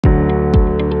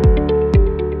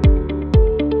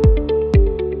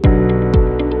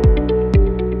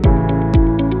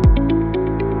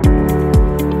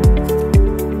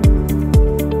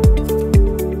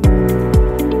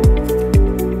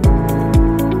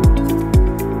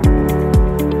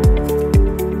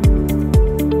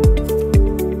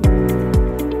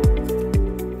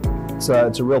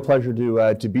it's a real pleasure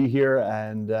to be here,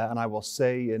 and I will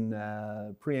say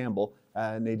in preamble,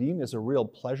 Nadine is a real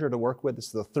pleasure to work with. This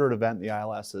is the third event the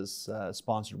ILS has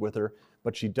sponsored with her,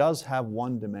 but she does have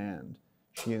one demand.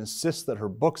 She insists that her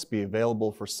books be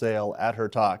available for sale at her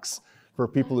talks for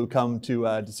people who come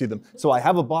to see them. So I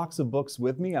have a box of books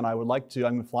with me, and I would like to,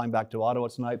 I'm flying back to Ottawa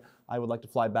tonight, I would like to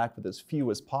fly back with as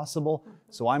few as possible,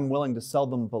 so I'm willing to sell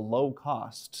them below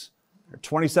cost. They're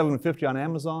 $27.50 on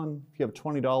Amazon. If you have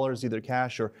 $20, either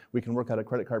cash or we can work out a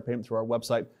credit card payment through our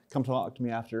website. Come talk to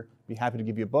me after. Be happy to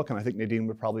give you a book, and I think Nadine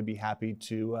would probably be happy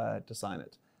to sign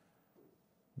it.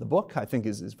 The book, I think,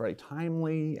 is very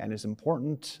timely and is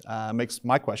important. Makes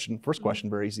my first question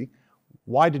very easy.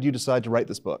 Why did you decide to write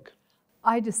this book?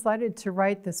 I decided to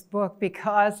write this book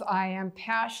because I am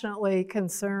passionately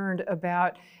concerned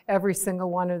about every single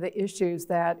one of the issues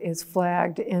that is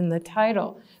flagged in the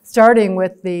title. Starting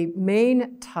with the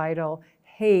main title,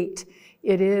 hate.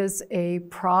 It is a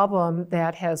problem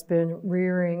that has been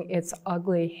rearing its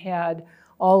ugly head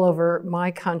all over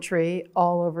my country,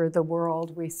 all over the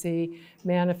world. We see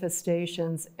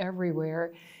manifestations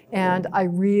everywhere. And I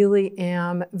really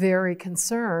am very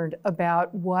concerned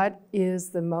about what is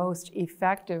the most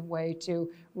effective way to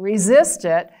resist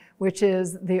it, which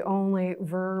is the only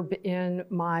verb in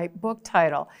my book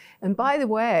title. And by the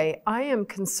way, I am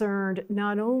concerned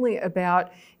not only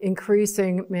about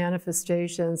increasing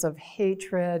manifestations of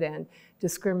hatred and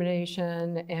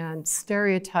discrimination and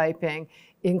stereotyping,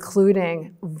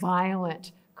 including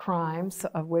violent crimes,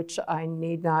 of which I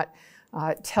need not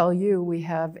tell you we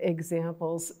have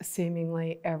examples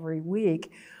seemingly every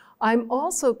week. I'm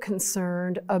also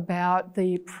concerned about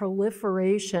the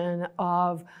proliferation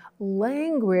of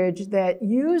language that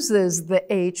uses the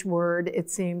H word,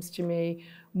 it seems to me,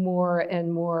 more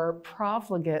and more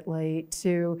profligately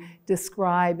to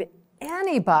describe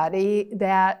anybody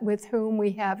with whom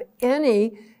we have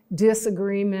any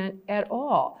disagreement at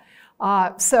all.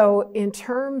 So in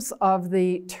terms of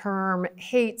the term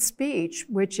hate speech,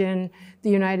 which in the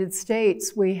United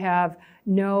States we have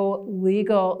no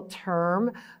legal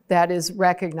term that is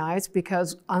recognized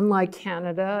because unlike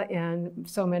Canada and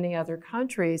so many other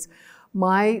countries,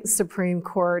 my Supreme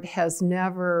Court has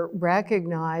never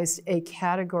recognized a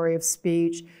category of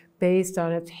speech based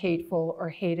on its hateful or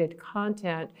hated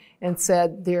content and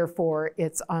said, therefore,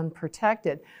 it's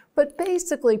unprotected. But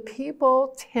basically,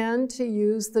 people tend to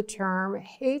use the term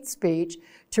hate speech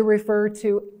to refer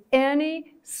to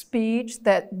any speech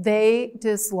that they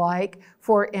dislike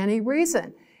for any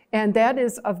reason. And that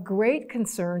is of great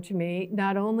concern to me,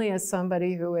 not only as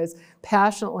somebody who is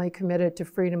passionately committed to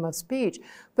freedom of speech,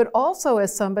 but also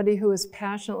as somebody who is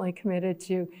passionately committed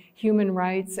to human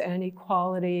rights and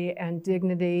equality and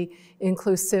dignity,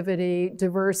 inclusivity,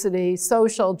 diversity,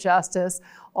 social justice,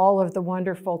 all of the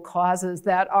wonderful causes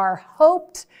that are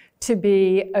hoped to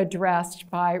be addressed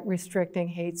by restricting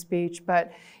hate speech.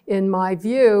 But in my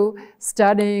view,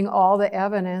 studying all the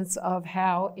evidence of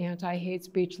how anti-hate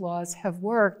speech laws have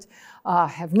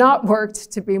not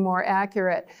worked, to be more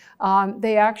accurate,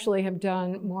 they actually have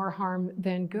done more harm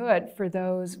than good for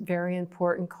those very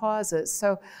important causes.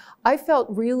 So I felt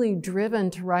really driven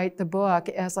to write the book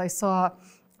as I saw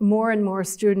more and more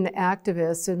student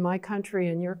activists in my country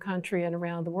and your country and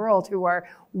around the world who are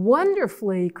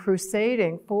wonderfully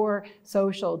crusading for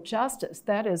social justice.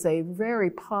 That is a very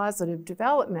positive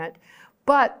development.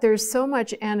 But there's so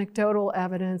much anecdotal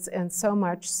evidence and so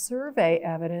much survey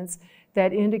evidence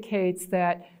that indicates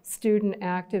that student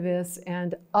activists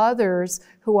and others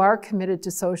who are committed to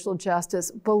social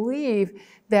justice believe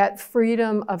that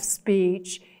freedom of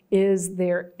speech is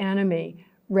their enemy,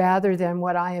 rather than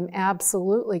what I am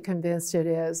absolutely convinced it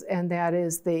is, and that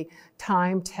is the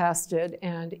time-tested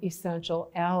and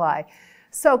essential ally.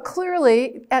 So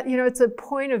clearly, it's a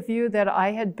point of view that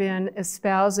I had been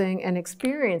espousing and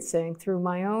experiencing through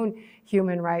my own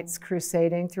human rights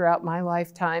crusading throughout my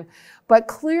lifetime. But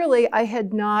clearly, I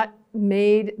had not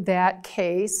made that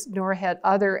case, nor had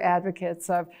other advocates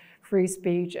of free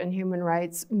speech and human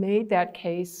rights made that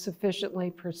case sufficiently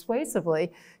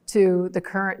persuasively to the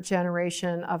current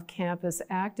generation of campus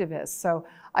activists. So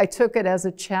I took it as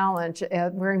a challenge,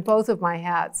 wearing both of my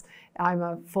hats. I'm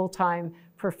a full-time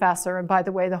professor, and by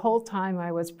the way, the whole time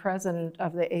I was president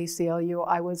of the ACLU,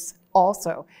 I was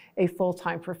also a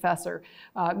full-time professor.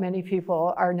 Many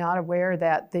people are not aware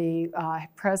that the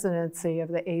presidency of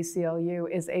the ACLU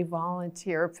is a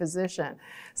volunteer position.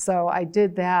 So I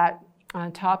did that on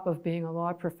top of being a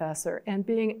law professor. And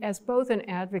being as both an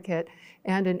advocate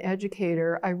and an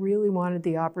educator, I really wanted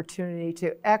the opportunity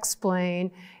to explain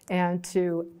and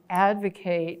to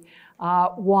advocate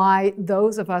why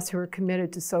those of us who are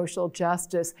committed to social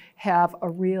justice have a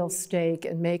real stake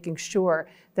in making sure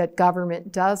that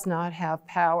government does not have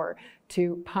power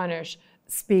to punish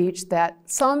speech that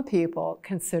some people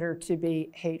consider to be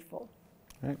hateful.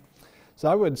 Right. So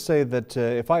I would say that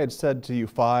if I had said to you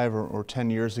 5 or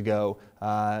 10 years ago,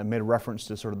 made a reference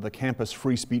to sort of the campus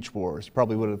free speech wars, you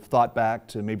probably would have thought back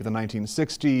to maybe the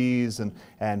 1960s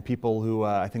and people who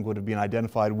I think would have been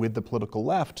identified with the political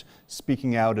left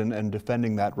speaking out and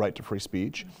defending that right to free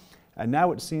speech. And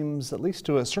now it seems, at least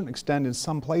to a certain extent in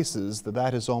some places, that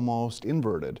that is almost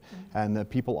inverted, and that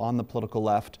people on the political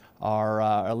left are,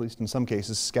 at least in some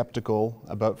cases, skeptical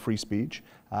about free speech.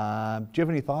 Do you have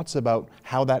any thoughts about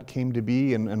how that came to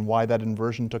be and why that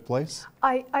inversion took place?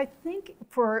 I think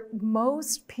for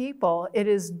most people, it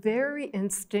is very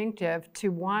instinctive to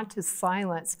want to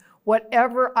silence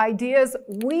whatever ideas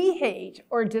we hate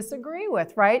or disagree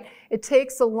with, right? It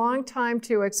takes a long time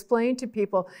to explain to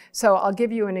people. So I'll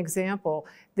give you an example.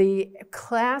 The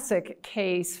classic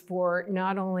case for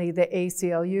not only the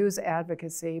ACLU's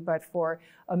advocacy, but for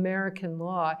American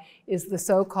law is the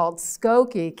so-called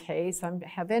Skokie case.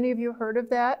 Have any of you heard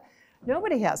of that?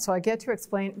 Nobody has, so I get to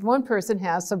explain. One person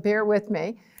has, so bear with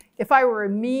me. If I were a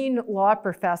mean law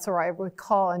professor, I would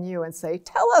call on you and say,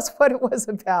 tell us what it was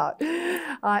about.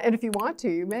 And if you want to,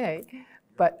 you may.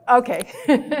 But okay.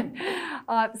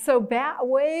 So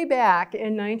way back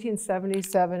in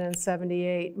 1977 and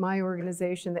 78, my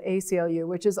organization, the ACLU,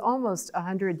 which is almost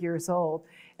 100 years old,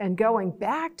 and going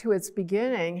back to its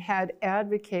beginning, had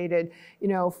advocated,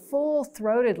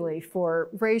 full-throatedly for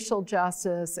racial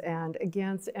justice and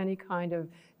against any kind of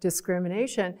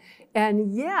discrimination.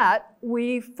 And yet,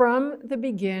 we, from the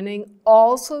beginning,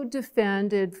 also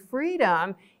defended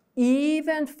freedom,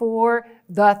 even for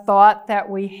the thought that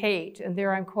we hate. And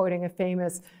there I'm quoting a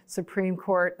famous Supreme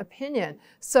Court opinion.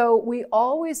 So we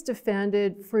always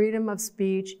defended freedom of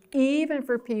speech, even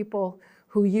for people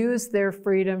who used their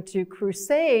freedom to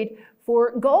crusade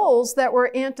for goals that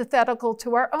were antithetical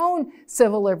to our own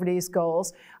civil liberties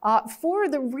goals, for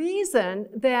the reason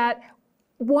that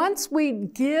once we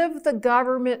give the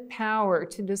government power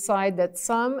to decide that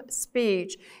some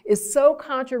speech is so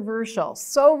controversial,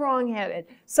 so wrong-headed,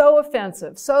 so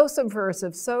offensive, so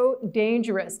subversive, so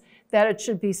dangerous that it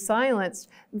should be silenced,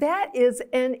 that is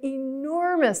an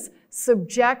enormous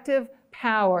subjective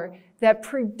power that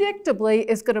predictably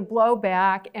is going to blow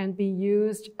back and be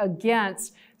used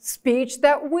against speech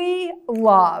that we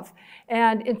love.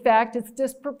 And in fact, it's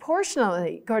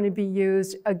disproportionately going to be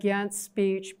used against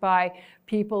speech by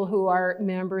people who are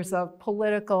members of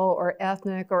political or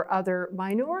ethnic or other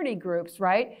minority groups,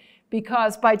 right?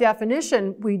 Because by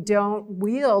definition, we don't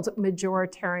wield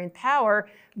majoritarian power.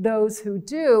 Those who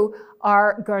do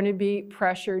are going to be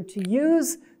pressured to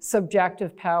use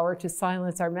subjective power to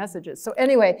silence our messages. So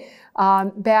anyway,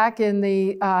 back in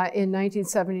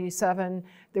 1977,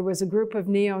 there was a group of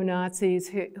neo-Nazis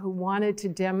who wanted to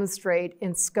demonstrate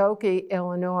in Skokie,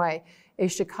 Illinois, a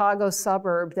Chicago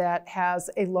suburb that has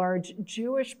a large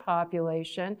Jewish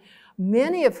population,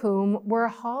 many of whom were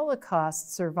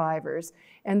Holocaust survivors.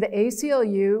 And the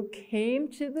ACLU came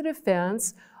to the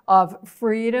defense of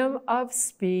freedom of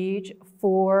speech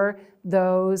for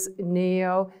those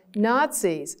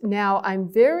neo-Nazis. Now, I'm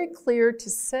very clear to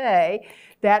say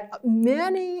that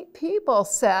many people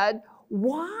said,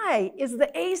 why is the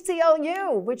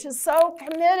ACLU, which is so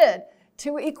committed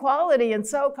to equality and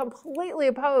so completely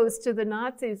opposed to the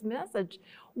Nazis' message,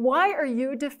 why are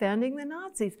you defending the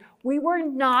Nazis? We were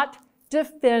not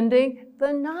defending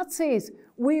the Nazis.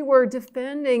 We were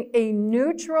defending a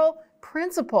neutral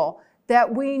principle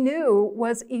that we knew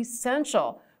was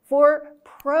essential for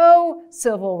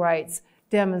pro-civil rights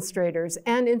demonstrators.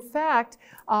 And in fact,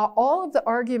 all of the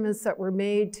arguments that were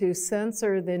made to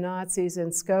censor the Nazis in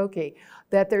Skokie,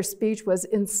 that their speech was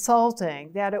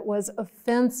insulting, that it was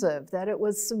offensive, that it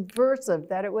was subversive,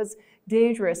 that it was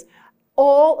dangerous,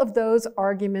 all of those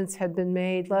arguments had been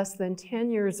made less than 10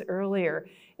 years earlier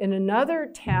in another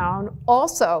town,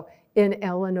 also in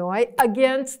Illinois,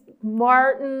 against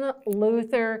Martin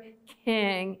Luther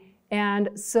King and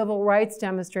civil rights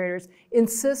demonstrators in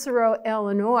Cicero,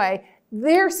 Illinois.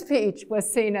 Their speech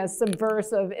was seen as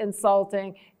subversive,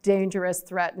 insulting, dangerous,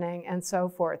 threatening, and so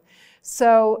forth.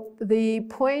 So the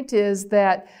point is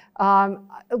that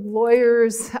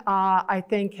lawyers, I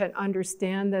think, can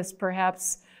understand this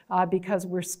perhaps because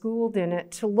we're schooled in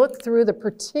it, to look through the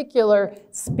particular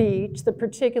speech, the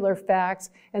particular facts,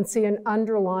 and see an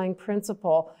underlying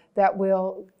principle that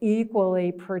will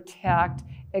equally protect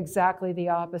exactly the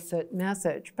opposite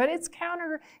message. But it's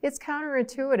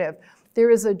counterintuitive. There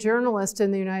is a journalist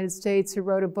in the United States who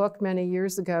wrote a book many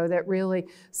years ago that really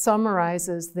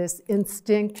summarizes this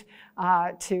instinct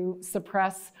to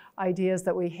suppress ideas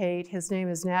that we hate. His name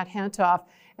is Nat Hentoff,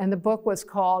 and the book was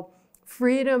called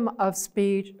Freedom of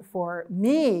Speech for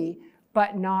Me,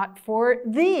 but Not for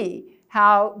Thee: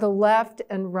 How the Left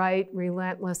and Right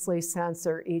Relentlessly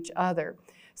Censor Each Other.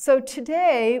 So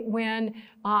today, when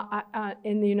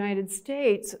in the United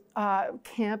States,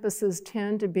 campuses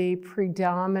tend to be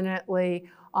predominantly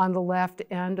on the left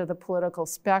end of the political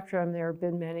spectrum, there have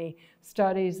been many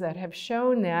studies that have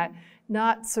shown that.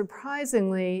 Not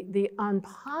surprisingly, the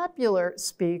unpopular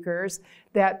speakers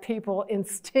that people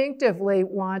instinctively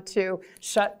want to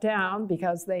shut down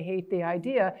because they hate the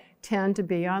idea tend to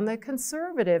be on the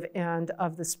conservative end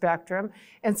of the spectrum.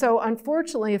 And so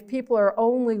unfortunately, if people are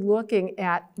only looking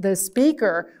at the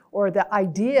speaker or the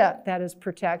idea that is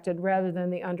protected rather than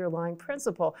the underlying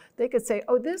principle, they could say,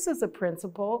 oh, this is a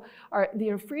principle, or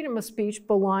freedom of speech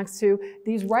belongs to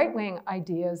these right-wing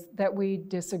ideas that we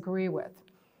disagree with.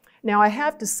 Now, I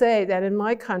have to say that in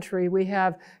my country, we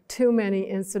have too many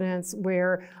incidents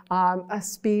where a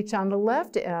speech on the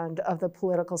left end of the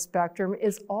political spectrum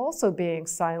is also being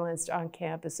silenced on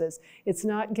campuses. It's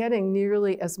not getting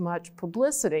nearly as much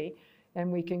publicity,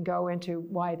 and we can go into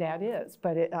why that is.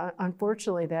 But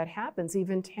unfortunately, that happens.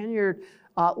 Even tenured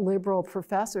liberal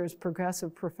professors,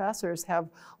 progressive professors, have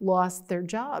lost their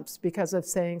jobs because of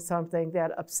saying something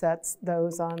that upsets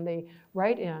those on the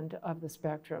right end of the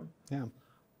spectrum. Yeah.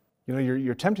 You know,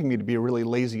 you're tempting me to be a really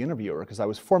lazy interviewer, because I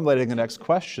was formulating the next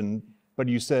question, but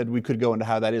you said we could go into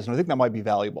how that is, and I think that might be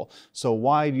valuable. So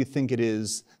why do you think it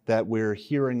is that we're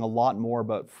hearing a lot more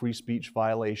about free speech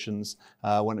violations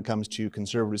when it comes to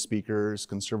conservative speakers,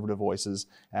 conservative voices,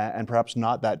 and perhaps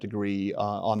not that degree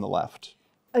on the left?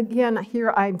 Again,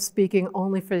 here I'm speaking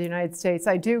only for the United States.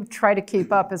 I do try to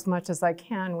keep up as much as I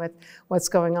can with what's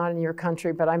going on in your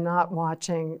country, but I'm not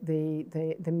watching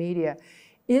the media.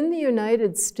 In the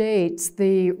United States,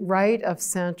 the right of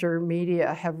center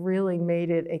media have really made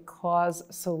it a cause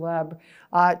célèbre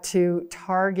to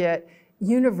target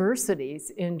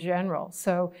universities in general.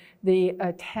 So the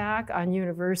attack on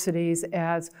universities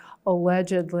as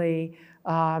allegedly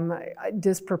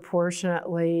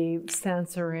disproportionately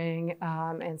censoring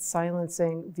and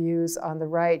silencing views on the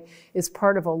right is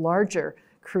part of a larger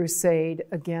crusade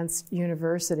against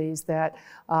universities that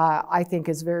I think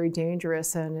is very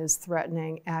dangerous and is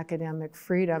threatening academic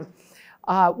freedom.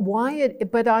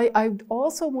 But I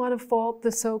also want to fault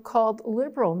the so-called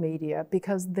liberal media,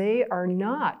 because they are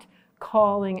not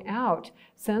calling out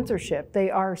censorship. They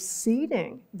are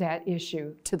ceding that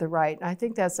issue to the right. I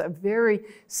think that's a very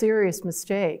serious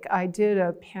mistake. I did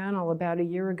a panel about a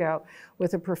year ago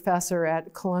with a professor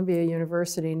at Columbia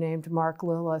University named Mark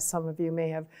Lilla. Some of you may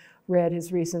have read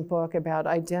his recent book about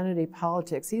identity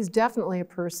politics. He's definitely a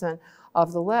person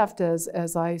of the left,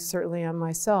 as I certainly am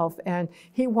myself, and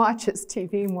he watches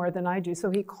TV more than I do.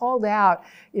 So he called out,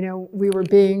 we were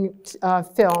being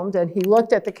filmed, and he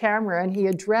looked at the camera and he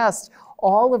addressed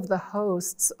all of the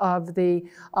hosts of the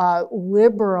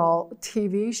liberal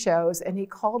TV shows, and he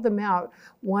called them out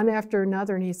one after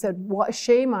another, and he said,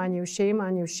 shame on you, shame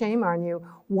on you, shame on you.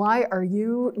 Why are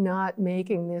you not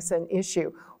making this an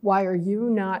issue? Why are you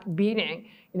not beating,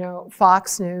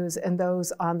 Fox News and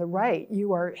those on the right?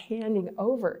 You are handing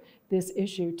over this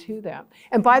issue to them.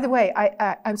 And by the way,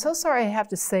 I'm so sorry I have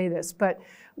to say this, but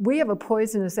we have a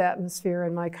poisonous atmosphere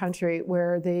in my country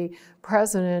where the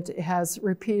president has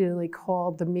repeatedly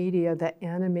called the media the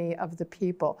enemy of the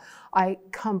people. I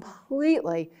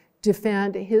completely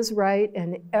defend his right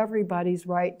and everybody's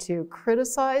right to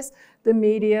criticize the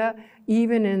media,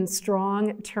 even in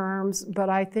strong terms, but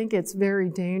I think it's very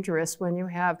dangerous when you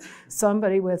have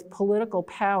somebody with political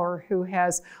power who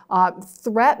has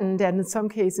threatened and in some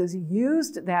cases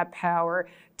used that power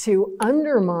to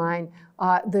undermine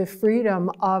the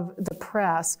freedom of the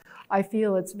press. I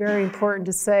feel it's very important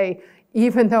to say,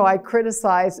 even though I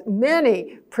criticize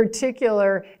many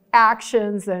particular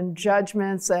actions and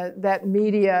judgments that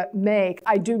media make,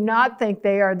 I do not think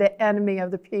they are the enemy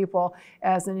of the people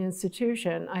as an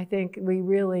institution. I think we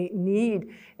really need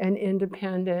an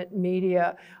independent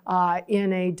media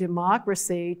in a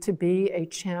democracy to be a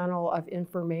channel of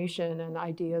information and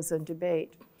ideas and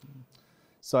debate.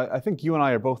 So I think you and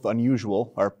I are both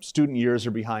unusual. Our student years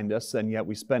are behind us, and yet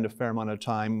we spend a fair amount of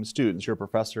time with students. You're a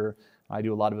professor. I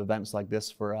do a lot of events like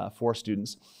this for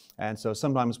students. And so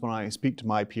sometimes when I speak to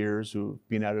my peers who've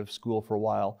been out of school for a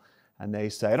while, and they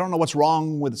say, I don't know what's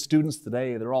wrong with students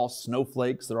today. They're all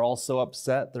snowflakes. They're all so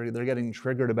upset. They're getting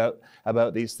triggered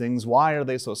about these things. Why are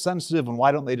they so sensitive, and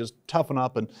why don't they just toughen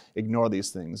up and ignore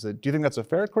these things? Do you think that's a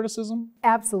fair criticism?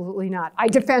 Absolutely not. I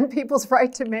defend people's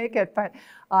right to make it, but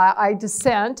I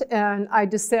dissent, and I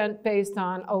dissent based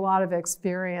on a lot of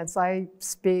experience. I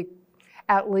speak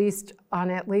on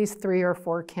at least 3 or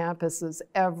 4 campuses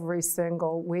every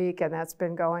single week, and that's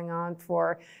been going on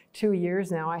for 2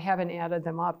 years now. I haven't added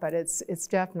them up, but it's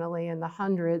definitely in the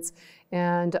hundreds.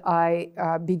 And I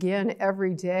begin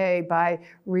every day by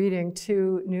reading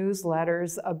 2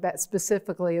 newsletters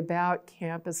specifically about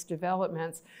campus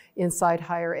developments inside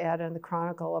higher ed and the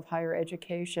Chronicle of Higher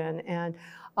Education. And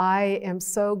I am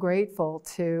so grateful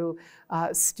to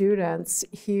students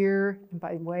here, and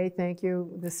by the way, thank you,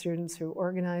 the students who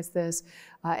organized this,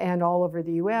 and all over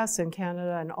the US and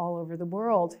Canada and all over the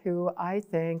world, who I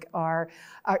think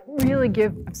really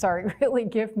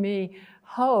give me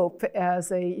hope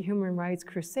as a human rights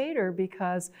crusader,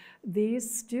 because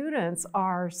these students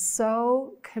are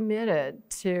so committed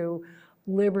to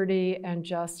liberty and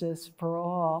justice for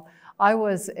all. I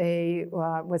was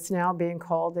what's now being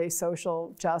called a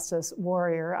social justice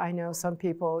warrior. I know some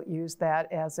people use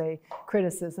that as a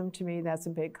criticism. To me, that's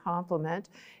a big compliment.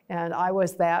 And I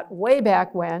was that way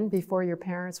back when, before your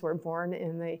parents were born,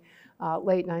 in the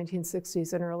late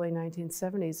 1960s and early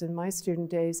 1970s, in my student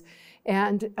days.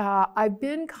 And I've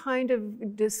been kind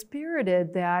of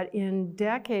dispirited that in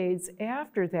decades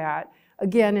after that,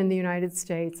 again in the United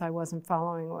States, I wasn't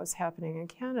following what was happening in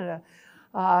Canada,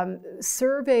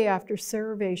 survey after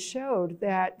survey showed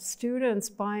that students,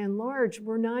 by and large,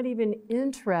 were not even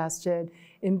interested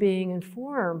in being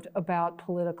informed about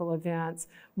political events,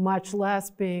 much less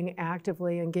being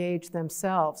actively engaged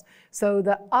themselves. So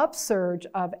the upsurge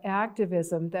of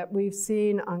activism that we've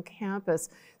seen on campus,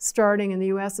 starting in the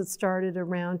US, it started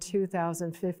around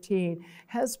 2015,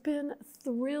 has been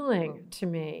thrilling to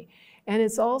me. And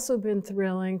it's also been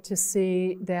thrilling to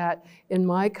see that in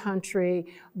my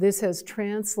country, this has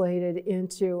translated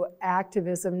into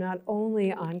activism not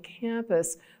only on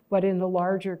campus, but in the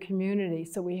larger community.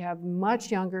 So we have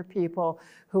much younger people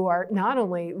who are not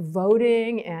only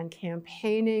voting and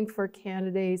campaigning for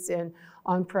candidates in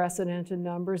unprecedented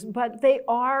numbers, but they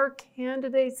are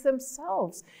candidates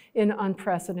themselves in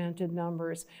unprecedented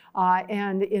numbers.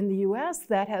 And in the US,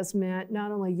 that has meant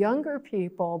not only younger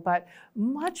people, but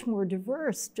much more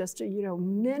diverse, just,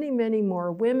 many, many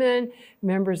more women,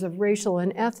 members of racial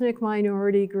and ethnic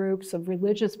minority groups, of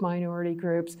religious minority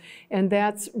groups, and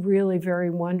that's really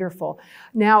very wonderful.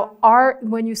 Now,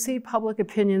 when you see public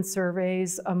opinion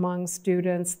surveys among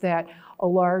students, that a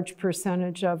large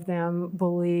percentage of them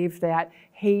believe that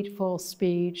hateful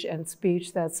speech and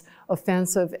speech that's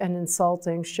offensive and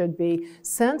insulting should be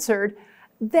censored,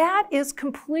 that is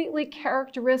completely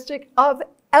characteristic of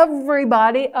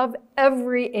everybody of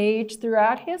every age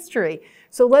throughout history.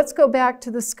 So let's go back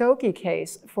to the Skokie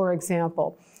case, for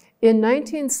example. In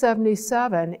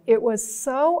 1977, it was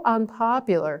so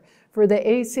unpopular for the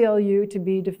ACLU to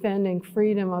be defending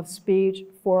freedom of speech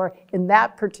for, in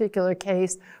that particular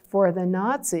case, for the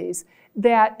Nazis,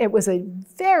 that it was a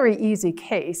very easy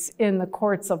case in the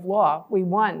courts of law. We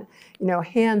won,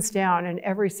 hands down in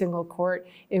every single court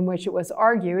in which it was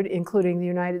argued, including the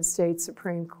United States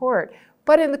Supreme Court.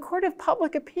 But in the court of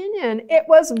public opinion, it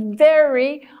was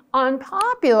very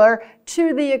unpopular,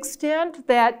 to the extent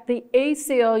that the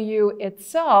ACLU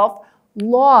itself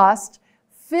lost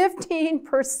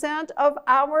 15% of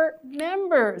our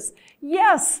members.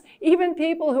 Yes, even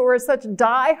people who were such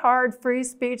die-hard free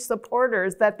speech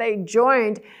supporters that they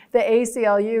joined the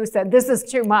ACLU said, this is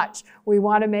too much. We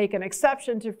want to make an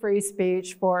exception to free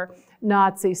speech for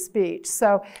Nazi speech.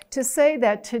 So to say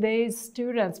that today's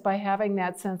students, by having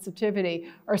that sensitivity,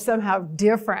 are somehow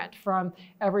different from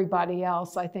everybody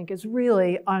else, I think is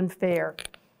really unfair.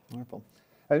 Wonderful.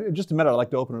 In just a minute, I'd like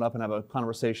to open it up and have a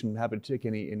conversation. Happy to take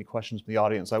any questions from the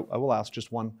audience. I will ask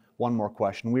just one more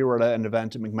question. We were at an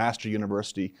event at McMaster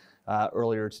University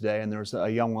earlier today, and there was a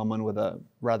young woman with a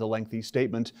rather lengthy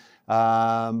statement,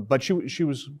 but she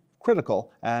was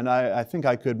critical, and I think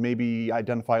I could maybe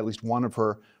identify at least one of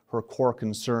her core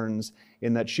concerns,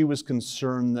 in that she was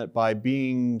concerned that by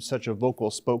being such a vocal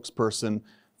spokesperson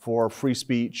for free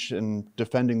speech and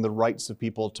defending the rights of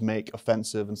people to make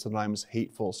offensive and sometimes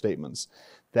hateful statements,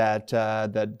 that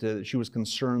she was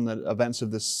concerned that events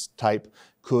of this type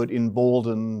could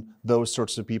embolden those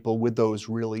sorts of people with those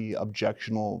really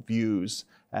objectionable views,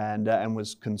 and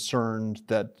was concerned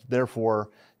that therefore,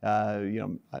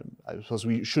 I suppose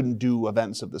we shouldn't do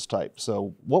events of this type.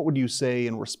 So what would you say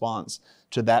in response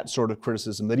to that sort of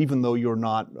criticism, that even though you're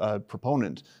not a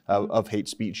proponent of hate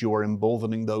speech, you are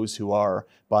emboldening those who are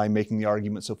by making the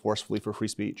argument so forcefully for free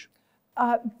speech?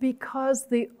 Because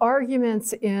the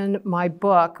arguments in my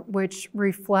book, which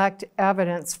reflect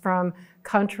evidence from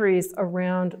countries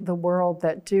around the world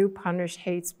that do punish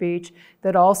hate speech,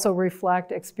 that also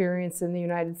reflect experience in the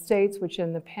United States, which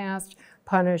in the past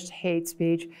punished hate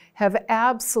speech, have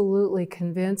absolutely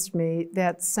convinced me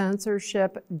that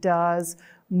censorship does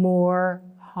more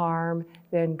harm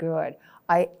than good.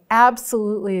 I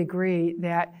absolutely agree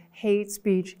that hate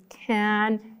speech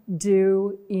can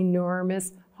do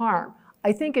enormous harm.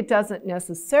 I think it doesn't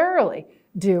necessarily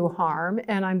do harm,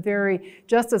 and I'm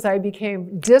just as I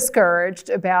became discouraged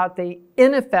about the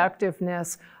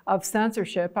ineffectiveness of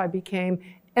censorship, I became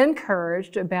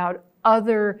encouraged about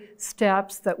other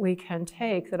steps that we can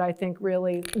take that I think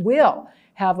really will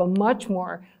have a much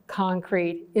more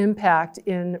concrete impact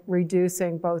in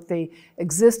reducing both the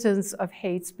existence of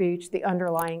hate speech, the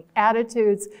underlying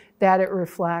attitudes that it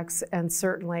reflects, and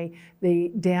certainly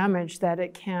the damage that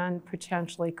it can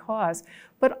potentially cause.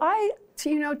 But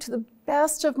to the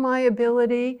best of my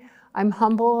ability, I'm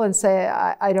humble and say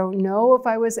I don't know if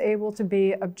I was able to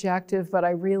be objective, but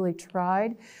I really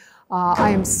tried.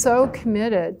 I am so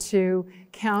committed to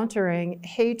countering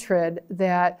hatred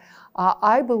that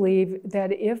I believe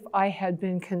that if I had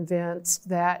been convinced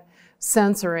that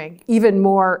censoring even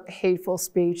more hateful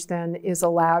speech than is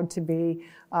allowed to be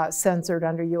censored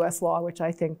under US law, which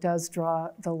I think does draw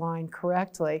the line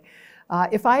correctly,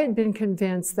 if I had been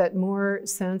convinced that more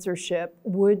censorship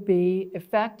would be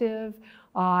effective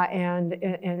and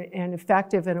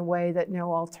effective in a way that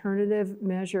no alternative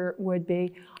measure would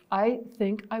be, I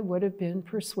think I would have been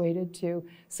persuaded to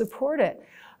support it.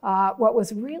 What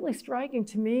was really striking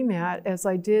to me, Matt, as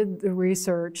I did the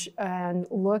research and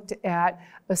looked at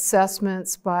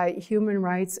assessments by human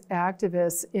rights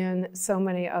activists in so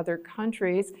many other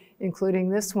countries, including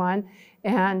this one,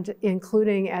 and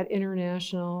including at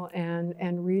international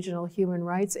and regional human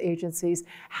rights agencies,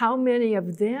 how many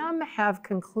of them have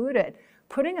concluded,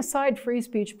 putting aside free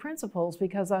speech principles,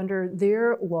 because under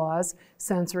their laws,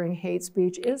 censoring hate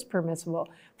speech is permissible,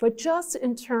 but just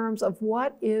in terms of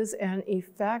what is an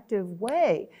effective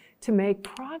way to make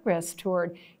progress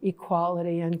toward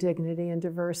equality and dignity and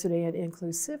diversity and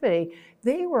inclusivity,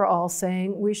 they were all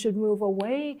saying we should move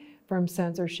away from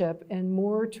censorship and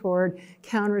more toward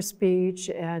counter speech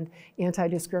and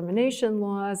anti-discrimination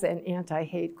laws and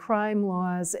anti-hate crime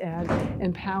laws and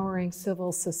empowering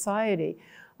civil society.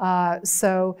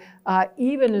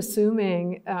 Even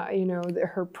assuming,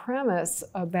 her premise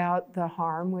about the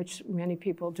harm, which many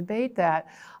people debate that,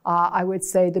 I would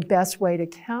say the best way to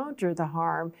counter the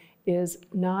harm is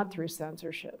not through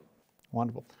censorship.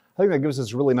 Wonderful. I think that gives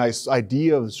us a really nice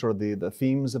idea of sort of the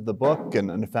themes of the book and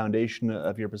the foundation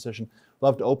of your position. I'd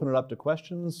love to open it up to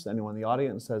questions. Anyone in the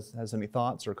audience has any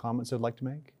thoughts or comments they'd like to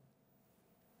make?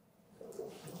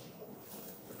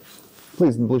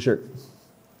 Please, in the blue shirt.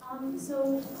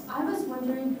 So I was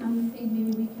wondering how you think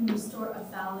maybe we can restore a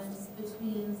balance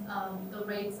between the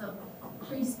rights of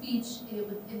free speech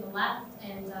in the left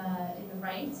and in the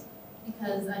right,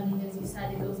 because I mean, as you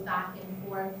said, it goes back and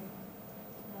forth.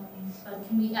 But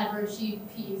can we ever achieve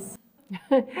peace?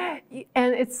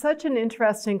 And it's such an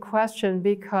interesting question,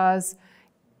 because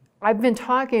I've been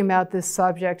talking about this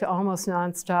subject almost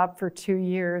nonstop for 2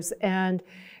 years, and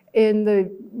in the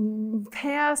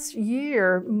past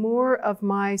year, more of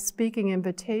my speaking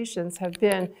invitations have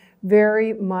been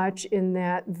very much in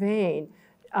that vein.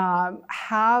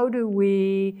 How do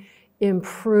we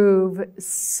improve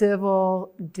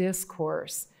civil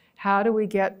discourse? How do we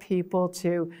get people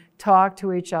to talk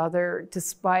to each other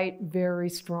despite very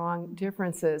strong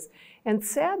differences? And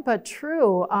sad but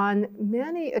true, on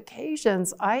many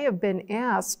occasions, I have been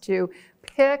asked to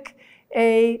pick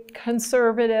a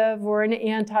conservative or an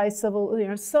anti-civil,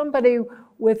 somebody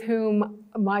with from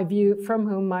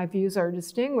whom my views are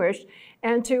distinguished,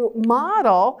 and to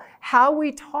model how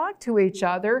we talk to each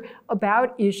other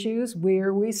about issues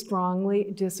where we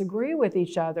strongly disagree with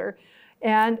each other.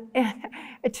 And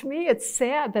to me, it's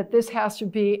sad that this has to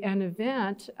be an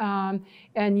event,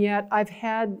 and yet I've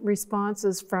had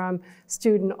responses from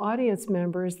student audience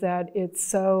members that it's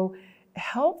so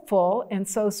helpful and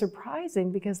so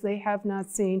surprising because they have not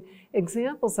seen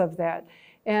examples of that.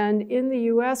 And in the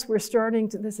US,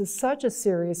 this is such a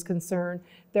serious concern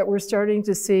that we're starting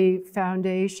to see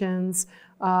foundations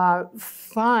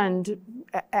fund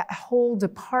whole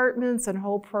departments and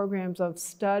whole programs of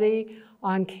study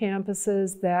on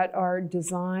campuses that are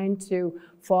designed to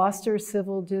foster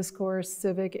civil discourse,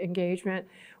 civic engagement.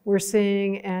 We're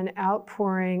seeing an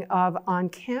outpouring of, on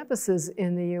campuses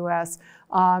in the US,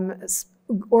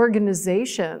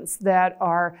 organizations that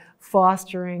are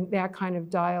fostering that kind of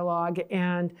dialogue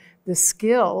and the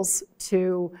skills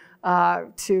to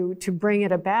bring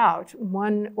it about.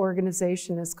 One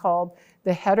organization is called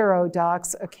the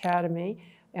Heterodox Academy.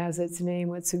 As its name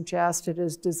would suggest, it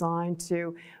is designed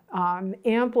to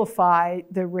amplify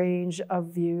the range of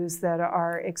views that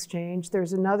are exchanged.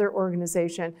 There's another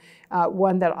organization,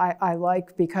 one that I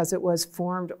like because it was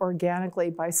formed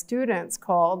organically by students,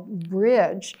 called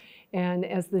Bridge. And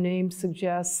as the name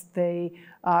suggests, they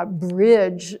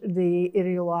bridge the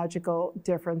ideological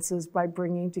differences by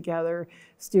bringing together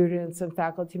students and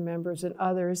faculty members and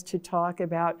others to talk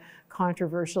about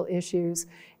controversial issues.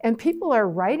 And people are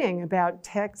writing about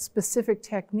specific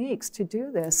techniques to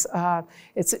do this.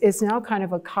 It's now kind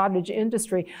of a cottage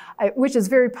industry, which is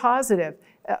very positive.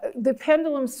 The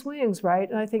pendulum swings, right?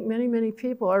 And I think many, many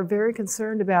people are very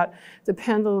concerned about the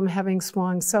pendulum having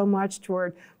swung so much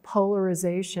toward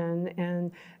polarization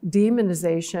and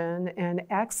demonization and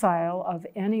exile of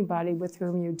anybody with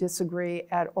whom you disagree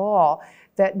at all,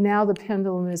 that now the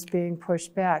pendulum is being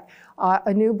pushed back.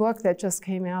 A new book that just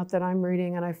came out that I'm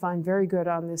reading and I find very good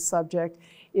on this subject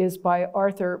is by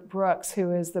Arthur Brooks,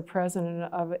 who is the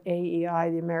president of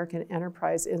AEI, the American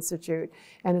Enterprise Institute,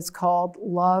 and it's called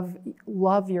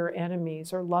Love Your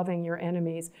Enemies, or Loving Your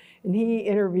Enemies. And he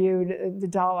interviewed the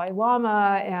Dalai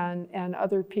Lama and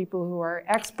other people who are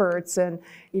experts in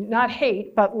not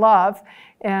hate, but love.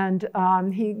 And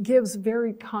he gives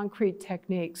very concrete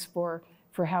techniques for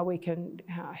how we can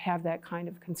have that kind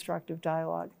of constructive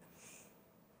dialogue.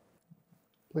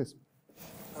 Please.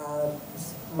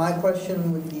 My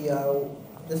question would be,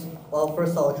 well,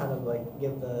 first I'll kind of like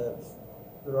give the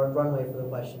runway for the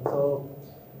question. So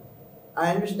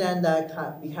I understand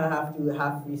that we kind of have to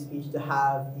have free speech to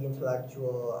have the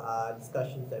intellectual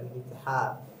discussions that we need to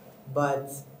have.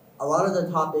 But a lot of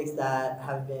the topics that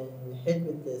have been hit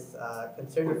with this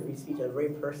concern of free speech are very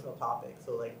personal topics.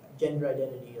 So like gender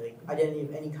identity, like identity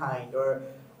of any kind, or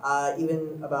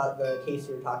even about the case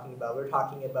you're talking about. We're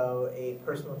talking about a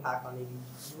personal attack on maybe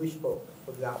Jewish folk,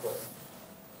 for example.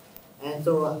 And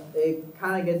so it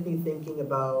kind of gets me thinking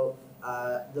about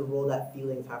the role that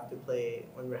feelings have to play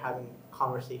when we're having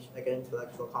conversation, like an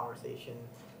intellectual conversation,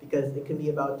 because it can be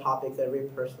about topics that are very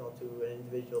personal to an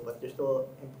individual, but they're still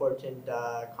important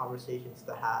conversations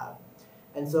to have.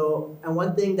 And so, and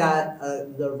one thing that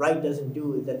the right doesn't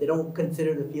do is that they don't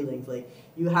consider the feelings. Like,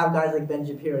 you have guys like Ben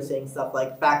Shapiro saying stuff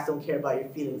like, facts don't care about your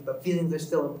feelings, but feelings are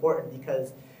still important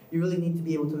because you really need to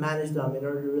be able to manage them in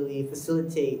order to really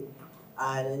facilitate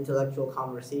an intellectual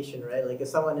conversation, right? Like, if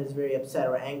someone is very upset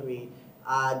or angry,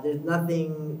 there's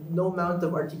no amount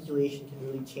of articulation can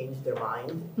really change their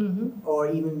mind, or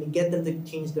even get them to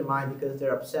change their mind because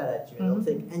they're upset at you. And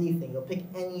they'll take anything, they'll pick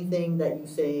anything that you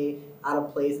say out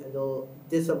of place, and they'll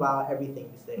disavow everything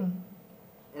you say.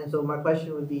 And so my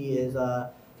question would be is,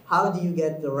 how do you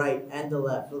get the right and the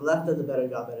left? The left does a better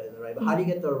job at it than the right, but how do you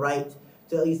get the right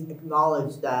to at least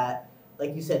acknowledge that,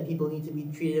 like you said, people need to be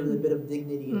treated with a bit of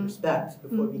dignity and respect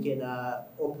before we can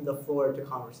open the floor to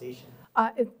conversation?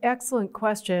 Excellent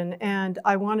question, and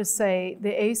I want to say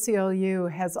the ACLU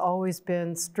has always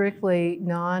been strictly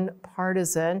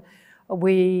nonpartisan.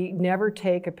 We never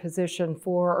take a position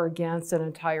for or against an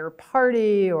entire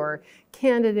party or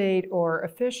candidate or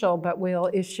official, but we'll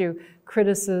issue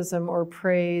criticism or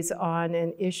praise on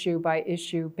an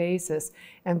issue-by-issue basis.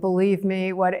 And believe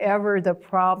me, whatever the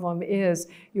problem is,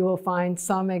 you will find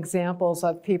some examples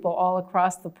of people all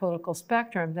across the political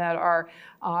spectrum that are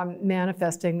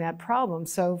manifesting that problem.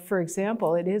 So, for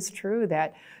example, it is true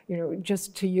that, you know,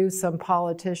 just to use some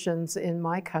politicians in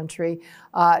my country,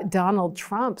 Donald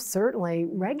Trump certainly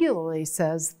regularly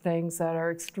says things that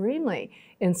are extremely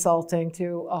insulting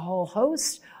to a whole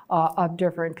host of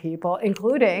different people,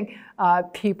 including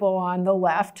people on the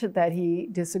left that he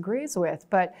disagrees with.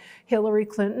 But Hillary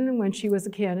Clinton, when she was a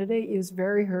candidate, used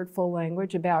very hurtful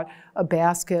language about a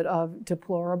basket of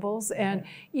deplorables. And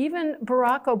even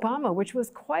Barack Obama, which was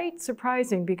quite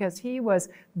surprising because he was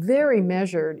very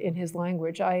measured in his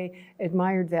language. I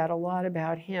admired that a lot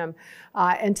about him.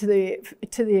 And to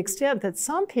the extent that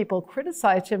some people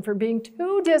criticized him for being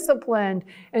too disciplined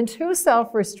and too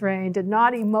self-restrained and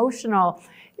not emotional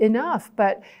enough.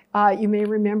 But you may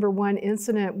remember one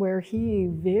incident where he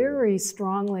very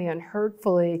strongly and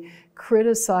hurtfully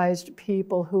criticized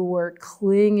people who were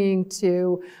clinging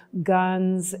to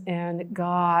guns and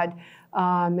God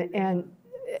And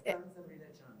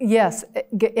yes,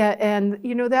 and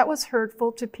you know, that was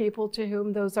hurtful to people to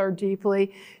whom those are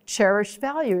deeply cherished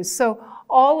values. So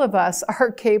all of us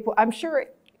are capable, I'm sure,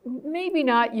 maybe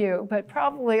not you, but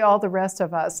probably all the rest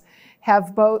of us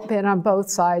have been on both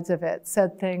sides of it,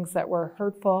 said things that were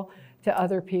hurtful to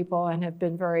other people and have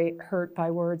been very hurt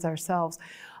by words ourselves.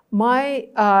 My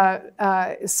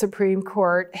Supreme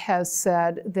Court has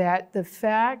said that the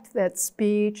fact that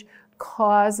speech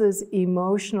causes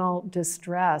emotional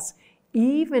distress,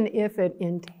 even if it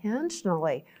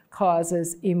intentionally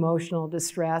causes emotional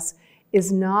distress,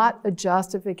 is not a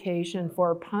justification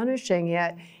for punishing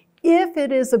it if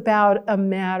it is about a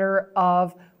matter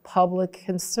of public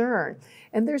concern.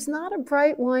 And there's not a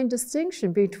bright line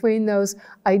distinction between those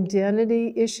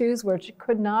identity issues, which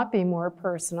could not be more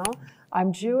personal.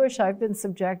 I'm Jewish, I've been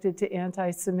subjected to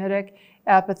anti-Semitic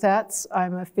epithets.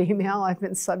 I'm a female, I've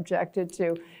been subjected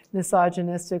to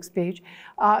misogynistic speech.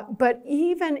 But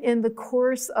even in the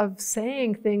course of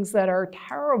saying things that are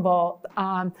terrible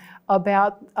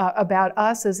about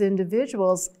us as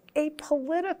individuals, a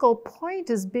political point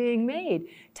is being made.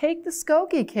 Take the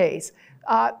Skokie case.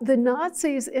 The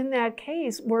Nazis in that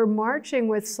case were marching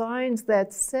with signs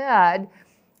that said,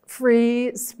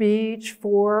 free speech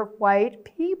for white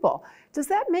people. Does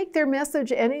that make their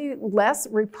message any less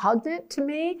repugnant to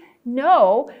me?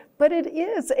 No, but it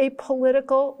is a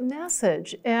political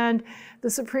message. And the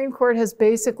Supreme Court has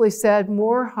basically said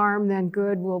more harm than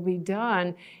good will be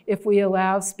done if we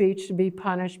allow speech to be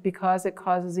punished because it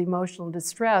causes emotional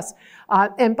distress.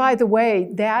 And by the way,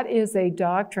 that is a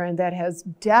doctrine that has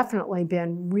definitely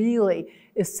been really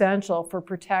essential for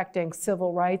protecting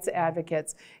civil rights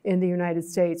advocates in the United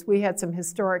States. We had some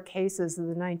historic cases in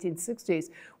the 1960s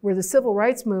where the civil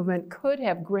rights movement could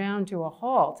have ground to a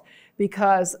halt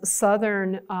because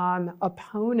Southern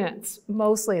opponents,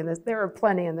 mostly in this, there are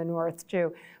plenty in the North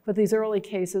too, but these early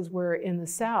cases were in the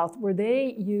South, where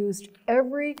they used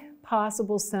every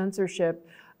possible censorship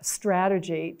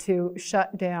strategy to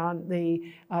shut down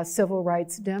the civil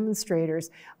rights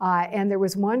demonstrators. And there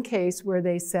was one case where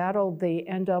they saddled the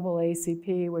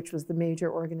NAACP, which was the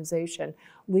major organization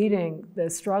leading the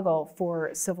struggle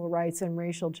for civil rights and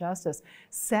racial justice,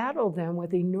 saddled them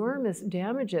with enormous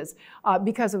damages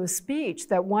because of a speech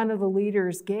that one of the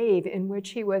leaders gave in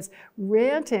which he was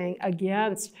ranting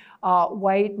against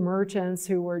white merchants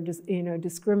who were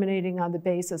discriminating on the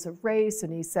basis of race.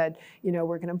 And he said,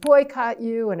 we're going to boycott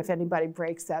you, and if anybody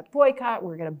breaks that boycott,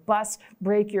 we're going to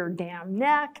break your damn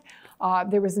neck.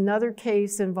 There was another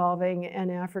case involving an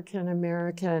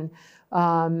African-American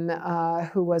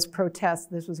who was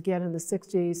this was again in the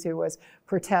 60s, who was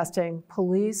protesting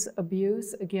police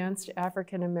abuse against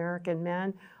African-American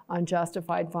men,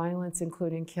 unjustified violence,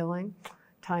 including killing.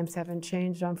 Times haven't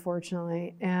changed,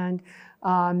 unfortunately. And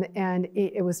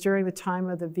it was during the time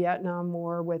of the Vietnam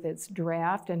War with its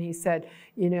draft, and he said,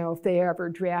 if they ever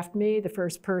draft me, the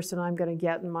first person I'm going to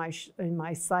get in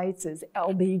my sights is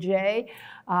LBJ,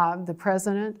 the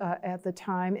president at the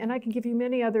time. And I can give you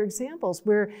many other examples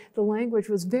where the language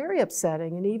was very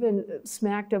upsetting and even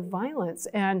smacked of violence.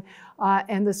 And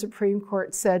the Supreme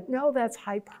Court said, no, that's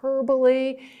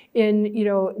hyperbole. In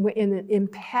an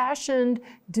impassioned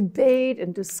debate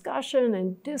and discussion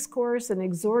and discourse and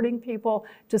exhorting people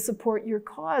to support your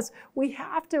cause, we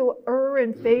have to err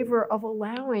in favor of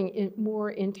allowing more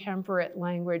intemperate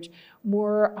language.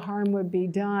 More harm would be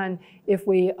done if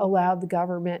we allowed the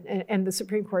government, and the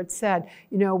Supreme Court said,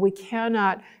 we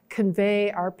cannot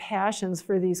convey our passions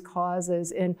for these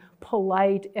causes in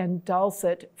polite and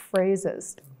dulcet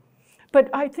phrases. But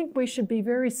I think we should be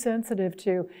very sensitive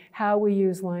to how we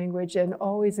use language and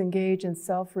always engage in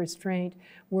self-restraint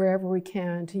wherever we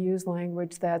can to use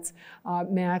language that's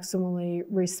maximally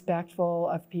respectful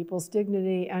of people's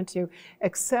dignity and to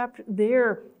accept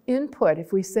their input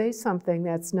if we say something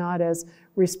that's not as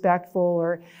respectful.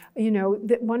 Or,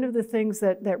 one of the things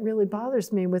that really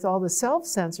bothers me with all the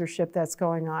self-censorship that's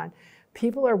going on,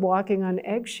 people are walking on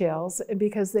eggshells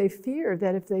because they fear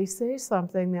that if they say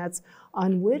something that's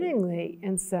unwittingly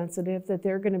insensitive, that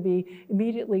they're going to be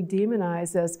immediately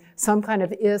demonized as some kind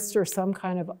of ist or some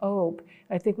kind of ope.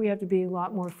 I think we have to be a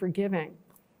lot more forgiving.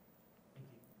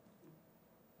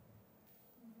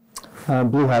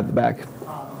 Blue hat at the back.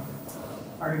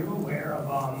 Are you aware of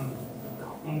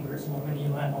Congresswoman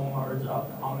Ilhan Omar's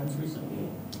comments recently?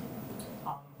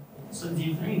 So do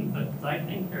you think, I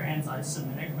think they're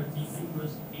anti-Semitic, but do you think it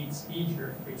was hate speech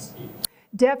or free speech?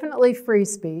 Definitely free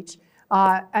speech.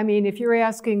 I mean, if you're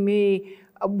asking me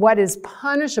what is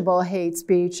punishable hate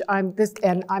speech,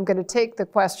 and I'm going to take the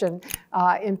question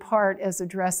in part as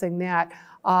addressing that.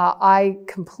 I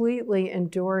completely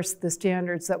endorse the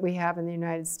standards that we have in the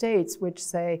United States, which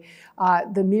say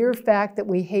the mere fact that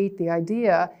we hate the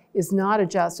idea is not a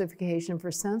justification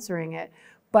for censoring it.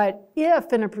 But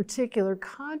if in a particular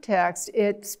context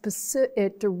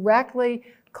it directly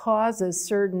causes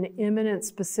certain imminent,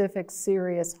 specific,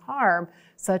 serious harm,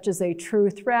 such as a true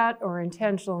threat or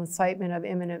intentional incitement of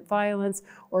imminent violence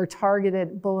or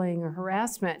targeted bullying or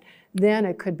harassment, then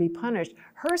it could be punished.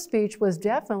 Her speech was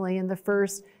definitely in the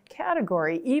first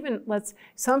category. Even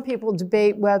some people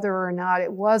debate whether or not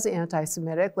it was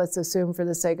anti-Semitic. Let's assume for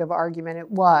the sake of argument it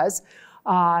was.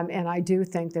 And I do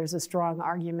think there's a strong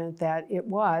argument that it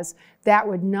was. That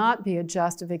would not be a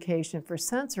justification for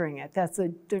censoring it. That's a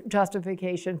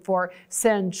justification for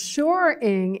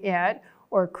censuring it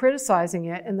or criticizing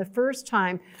it. And the first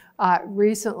time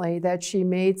recently that she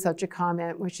made such a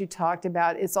comment, when she talked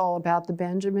about it's all about the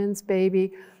Benjamins,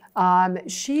 baby,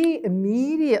 she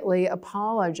immediately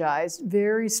apologized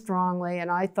very strongly, and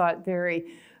I thought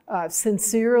very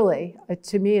sincerely,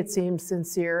 to me it seemed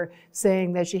sincere,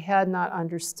 saying that she had not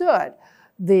understood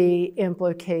the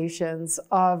implications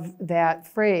of that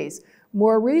phrase.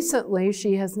 More recently,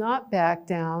 she has not backed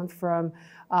down from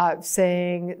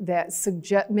saying that,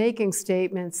 making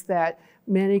statements that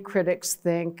many critics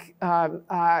think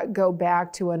go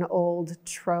back to an old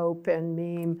trope and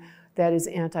meme that is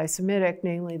anti-Semitic,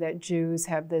 namely that Jews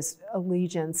have this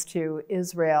allegiance to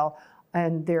Israel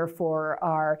and therefore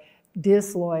are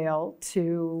disloyal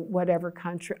to whatever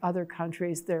other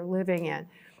countries they're living in.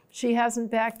 She hasn't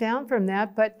backed down from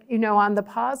that, but on the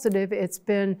positive, it's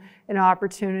been an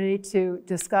opportunity to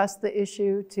discuss the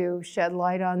issue, to shed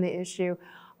light on the issue.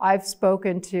 I've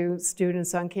spoken to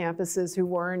students on campuses who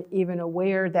weren't even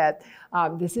aware that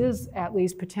this is at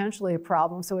least potentially a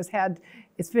problem, so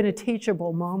it's been a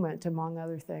teachable moment, among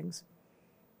other things.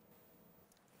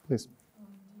 Please. Do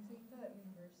you think that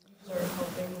universities are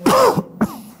helping with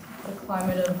the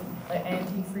climate of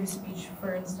anti-free speech,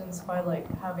 for instance, by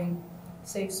having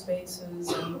safe spaces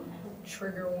and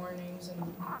trigger warnings and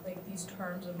these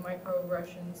terms of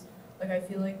microaggressions? I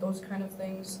feel like those kind of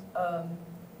things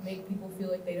make people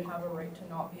feel like they have a right to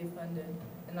not be offended,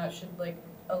 and that should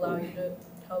allow you to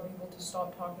tell people to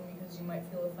stop talking because you might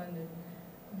feel offended.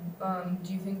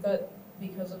 Do you think that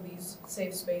because of these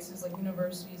safe spaces,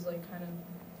 universities kind of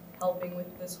helping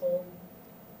with this whole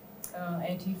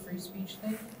anti-free speech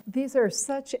thing? These are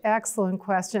such excellent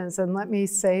questions, and let me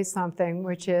say something,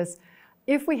 which is,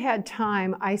 if we had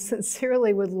time, I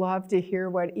sincerely would love to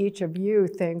hear what each of you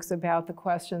thinks about the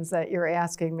questions that you're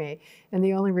asking me. And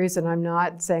the only reason I'm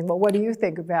not saying, well, what do you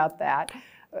think about that,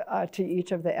 to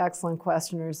each of the excellent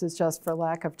questioners is just for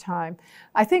lack of time.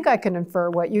 I think I can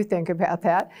infer what you think about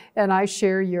that, and I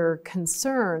share your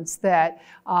concerns that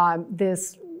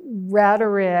this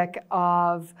rhetoric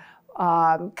of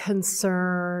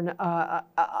concern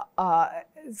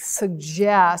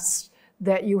suggests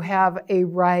that you have a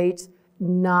right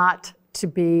not to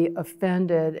be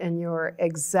offended, and you're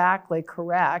exactly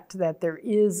correct that there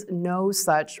is no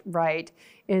such right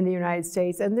in the United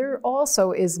States, and there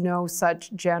also is no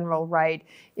such general right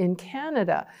in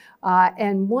Canada.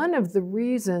 And one of the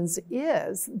reasons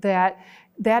is that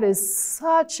that is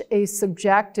such a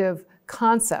subjective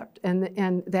concept,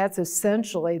 and that's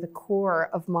essentially the core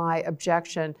of my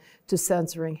objection to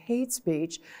censoring hate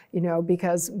speech,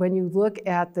 because when you look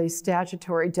at the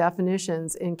statutory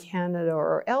definitions in Canada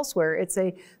or elsewhere, it's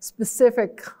a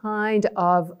specific kind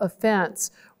of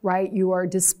offense, right? You are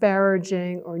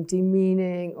disparaging or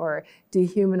demeaning or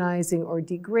dehumanizing or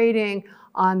degrading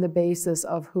on the basis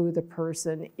of who the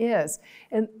person is.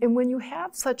 And when you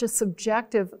have such a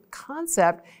subjective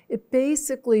concept, it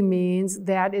basically means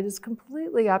that it is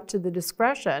completely up to the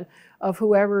discretion of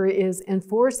whoever is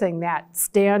enforcing that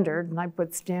standard, and I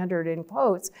put standard in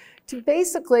quotes, to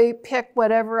basically pick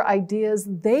whatever ideas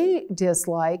they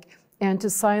dislike and to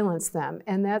silence them.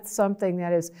 And that's something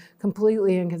that is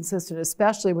completely inconsistent,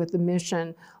 especially with the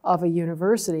mission of a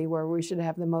university where we should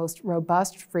have the most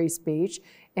robust free speech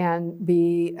and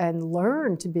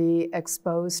learn to be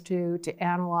exposed to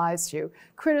analyze, to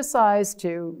criticize,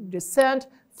 to dissent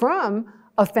from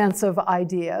offensive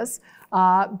ideas.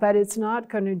 But it's not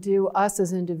going to do us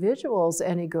as individuals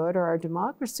any good or our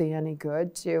democracy any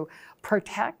good to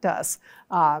protect us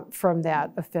from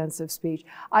that offensive speech.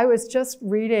 I was just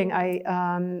reading,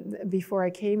 before I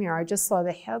came here, I just saw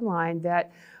the headline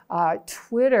that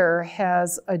Twitter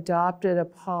has adopted a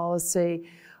policy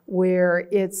where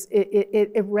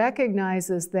it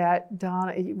recognizes that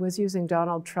it was using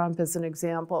Donald Trump as an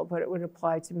example, but it would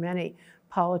apply to many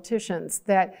politicians,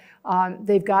 that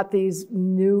they've got these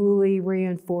newly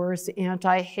enforce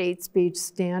anti-hate speech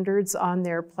standards on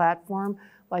their platform,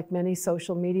 like many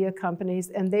social media companies,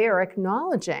 and they are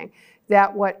acknowledging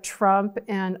that what Trump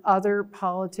and other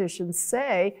politicians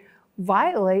say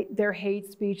violate their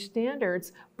hate speech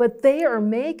standards, but they are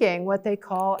making what they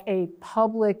call a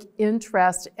public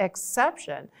interest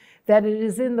exception, that it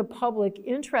is in the public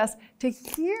interest to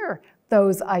hear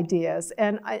those ideas.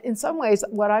 And in some ways,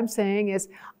 what I'm saying is,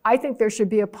 I think there should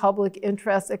be a public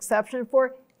interest exception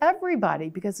for everybody,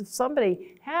 because if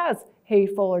somebody has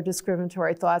hateful or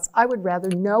discriminatory thoughts, I would rather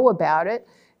know about it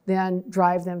than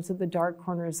drive them to the dark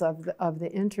corners of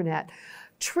the internet.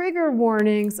 Trigger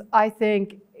warnings, I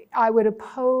think I would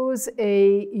oppose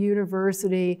a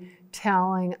university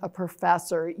telling a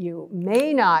professor you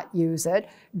may not use it,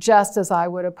 just as I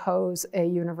would oppose a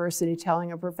university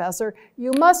telling a professor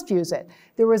you must use it.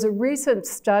 There was a recent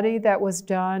study that was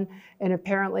done, and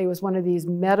apparently it was one of these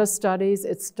meta-studies.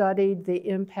 It studied the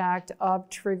impact of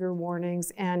trigger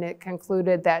warnings, and it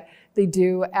concluded that they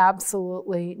do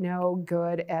absolutely no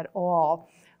good at all.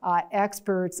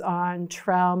 Experts on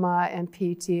trauma and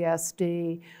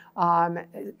PTSD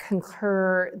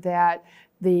concur that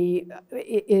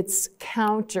it's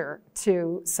counter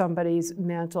to somebody's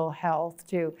mental health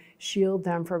to shield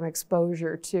them from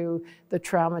exposure to the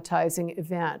traumatizing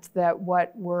event, that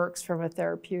what works from a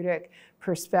therapeutic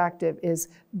perspective is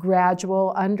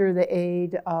gradual, under the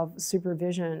aid of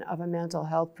supervision of a mental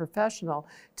health professional,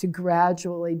 to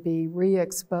gradually be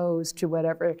re-exposed to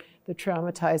whatever the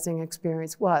traumatizing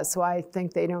experience was. So I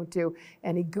think they don't do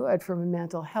any good from a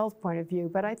mental health point of view,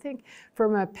 but I think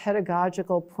from a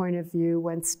pedagogical point of view,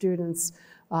 when students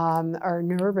are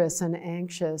nervous and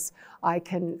anxious, I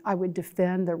would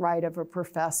defend the right of a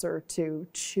professor to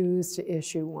choose to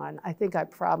issue one. I think I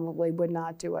probably would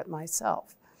not do it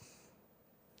myself.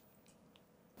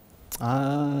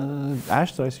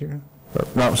 Ash, did I see you?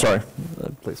 No, I'm sorry.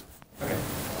 Please. Okay.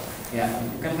 Yeah,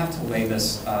 I'm going to have to lay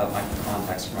this, my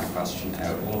context for my question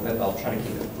out a little bit, but I'll try to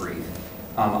keep it brief.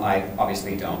 I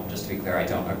obviously don't, just to be clear, I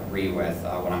don't agree with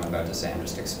what I'm about to say. I'm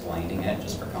just explaining it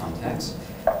just for context.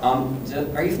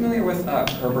 Are you familiar with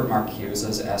Herbert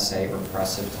Marcuse's essay,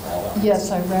 Repressive Tolerance?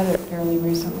 Yes, I read it fairly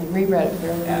recently, reread it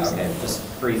fairly recently. Okay,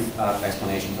 just brief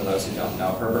explanation for those who don't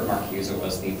know. Herbert Marcuse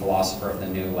was the philosopher of the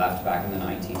New Left back in the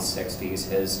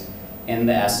 1960s. In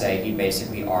the essay, he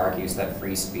basically argues that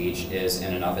free speech is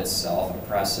in and of itself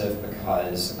oppressive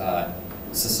because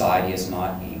society is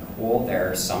not equal.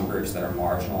 There are some groups that are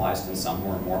marginalized and some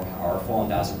who are more powerful,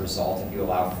 and as a result, if you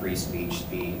allow free speech,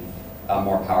 the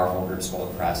more powerful groups will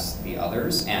oppress the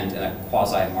others. And in a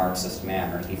quasi-Marxist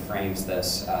manner, he frames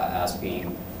this as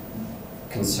being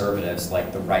conservatives,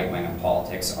 like the right wing of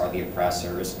politics, are the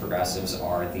oppressors, progressives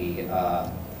are the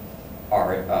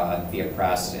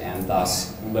oppressed, and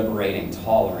thus liberating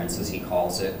tolerance, as he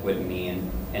calls it, would mean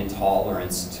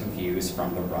intolerance to views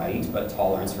from the right, but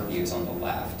tolerance for views on the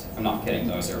left. I'm not kidding,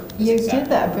 those are You did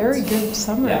that, very good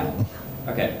summary. Yeah.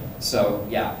 Okay, so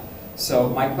yeah. So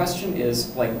my question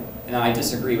is, like, and I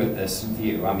disagree with this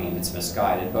view, I mean, it's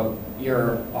misguided, but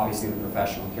you're obviously the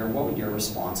professional here. What would your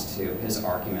response to his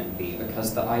argument be?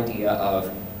 Because the idea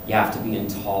of you have to be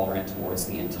intolerant towards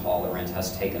the intolerant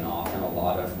has taken off in a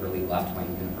lot of really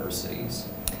left-wing universities.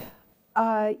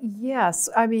 Yes,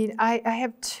 I mean, I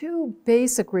have two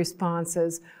basic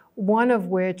responses, one of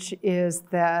which is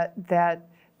that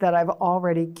I've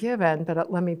already given,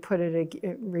 but let me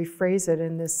rephrase it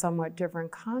in this somewhat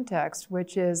different context,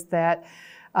 which is that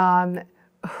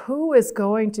who is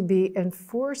going to be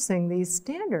enforcing these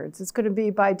standards? It's going to be,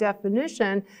 by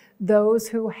definition, those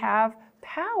who have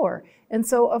power. And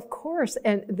so, of course,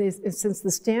 and since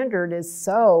the standard is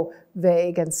so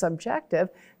vague and subjective,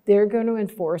 they're going to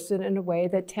enforce it in a way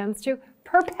that tends to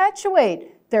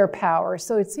perpetuate their power.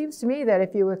 So it seems to me that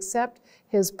if you accept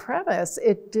his premise,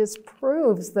 it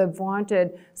disproves the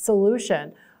vaunted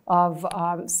solution of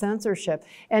censorship.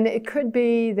 And it could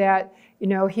be that, you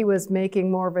know, he was making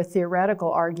more of a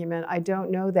theoretical argument. I don't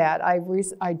know that.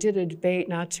 I did a debate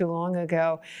not too long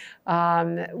ago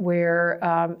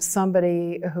where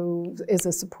somebody who is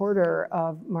a supporter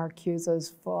of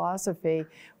Marcuse's philosophy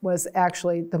was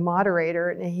actually the moderator,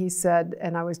 and he said,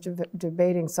 and I was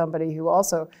debating somebody who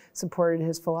also supported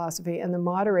his philosophy, and the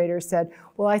moderator said,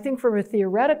 well, I think from a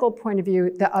theoretical point of view,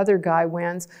 the other guy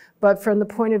wins, but from the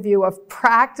point of view of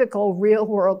practical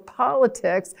real-world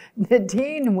politics,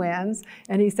 Nadine wins.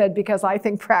 And he said, because I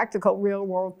think practical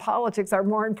real-world politics are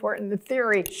more important than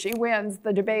theory, she wins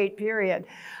the debate, period.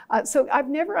 So I've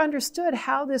never understood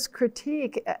how this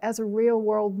critique as a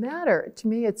real-world matter. To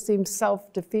me, it seems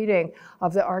self-defeating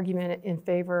of the argument in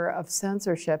favor of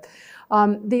censorship.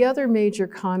 The other major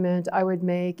comment I would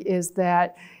make is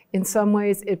that In some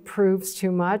ways, it proves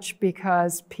too much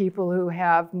because people who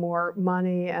have more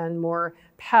money and more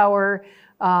power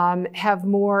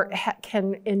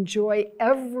can enjoy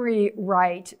every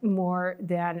right more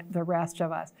than the rest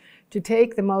of us. To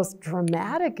take the most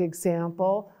dramatic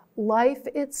example, life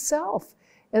itself.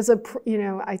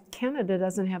 Canada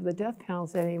doesn't have the death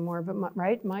penalty anymore, but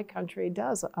my country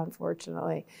does,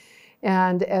 unfortunately.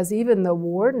 And as even the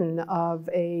warden of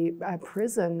a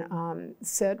prison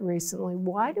said recently,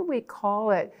 why do we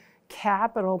call it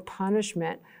capital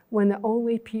punishment when the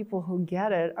only people who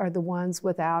get it are the ones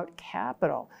without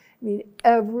capital? I mean,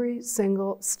 every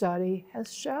single study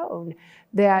has shown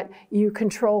that you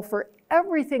control for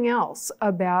everything else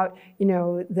about,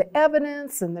 the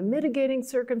evidence and the mitigating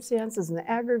circumstances and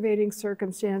the aggravating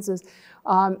circumstances.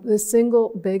 The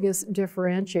single biggest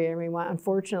differentiator,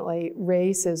 unfortunately,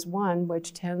 race is one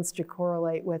which tends to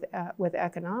correlate with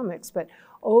economics, but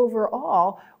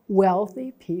overall,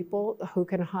 wealthy people who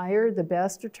can hire the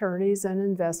best attorneys and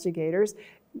investigators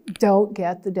don't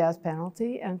get the death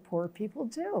penalty, and poor people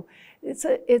do. It's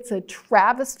a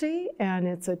travesty and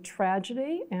it's a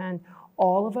tragedy, and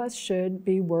all of us should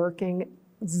be working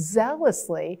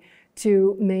zealously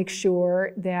to make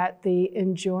sure that the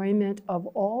enjoyment of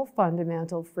all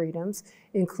fundamental freedoms,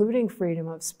 including freedom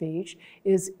of speech,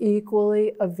 is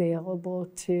equally available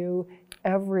to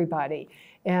everybody.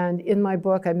 And in my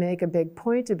book, I make a big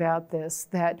point about this,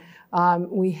 that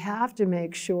we have to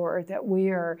make sure that we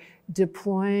are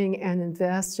deploying and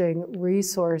investing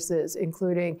resources,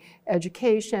 including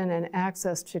education and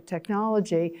access to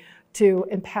technology, to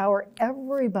empower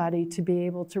everybody to be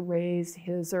able to raise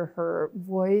his or her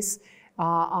voice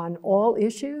on all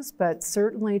issues, but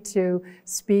certainly to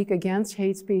speak against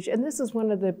hate speech. And this is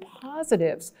one of the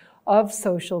positives of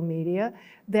social media,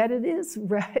 that it is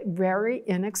very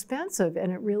inexpensive,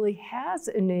 and it really has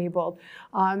enabled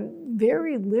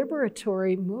very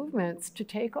liberatory movements to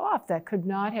take off that could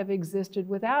not have existed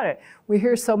without it. We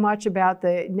hear so much about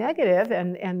the negative,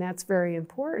 and that's very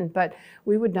important, but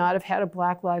we would not have had a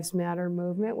Black Lives Matter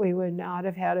movement, we would not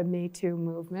have had a Me Too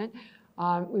movement,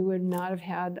 we would not have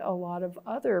had a lot of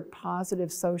other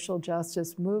positive social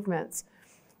justice movements.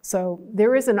 So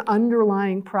there is an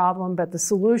underlying problem, but the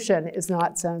solution is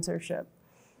not censorship.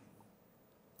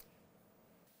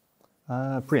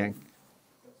 Priyank.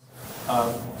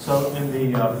 So in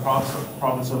the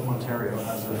province of Ontario,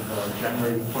 as of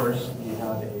January 1st, we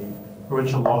had a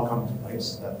provincial law come into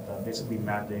place that basically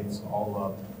mandates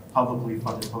all publicly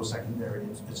funded post-secondary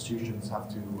institutions have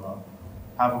to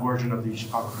have a version of the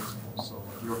Chicago principles. So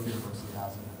like York University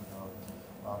has it,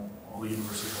 and all the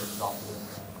universities have adopted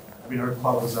it. I mean, our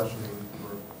club was actually,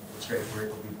 it's great we're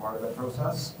able to be part of that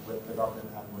process with the government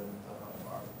and with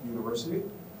our university.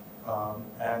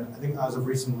 And I think as of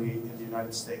recently in the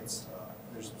United States,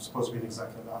 there's supposed to be an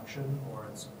executive action, or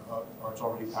it's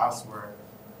already passed, where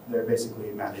they're basically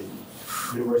mandating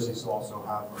universities to also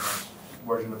have a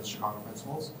version of the Chicago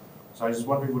principles. So I was just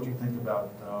wondering what you think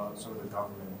about sort of the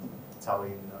government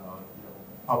telling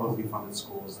publicly funded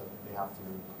schools that they have to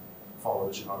follow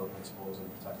the Chicago principles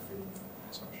and protect freedom of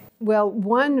expression. Well,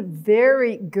 one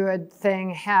very good thing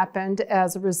happened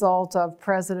as a result of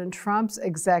President Trump's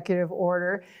executive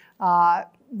order,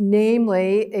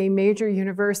 namely a major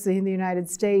university in the United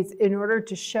States, in order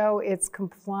to show its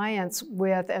compliance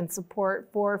with and support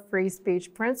for free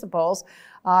speech principles,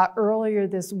 earlier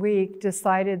this week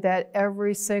decided that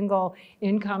every single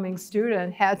incoming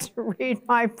student had to read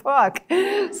my book.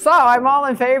 So I'm all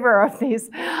in favor of these.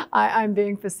 I'm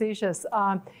being facetious.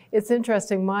 It's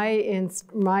interesting, my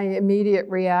immediate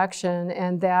reaction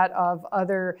and that of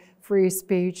other free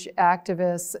speech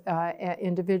activists,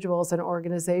 individuals and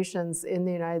organizations in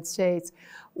the United States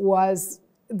was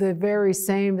the very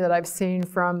same that I've seen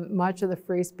from much of the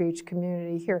free speech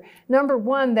community here. Number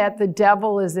one, that the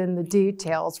devil is in the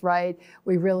details, right?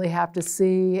 We really have to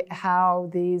see how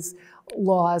these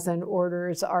laws and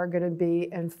orders are going to be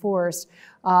enforced.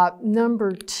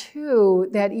 Number two,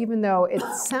 that even though it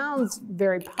sounds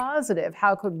very positive,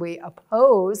 how could we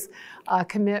oppose a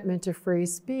commitment to free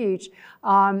speech?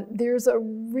 There's a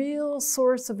real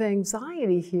source of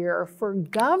anxiety here for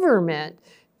government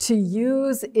to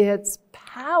use its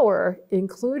power,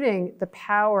 including the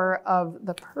power of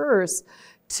the purse,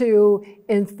 to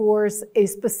enforce a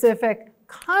specific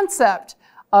concept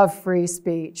of free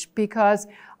speech. Because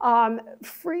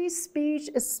free speech,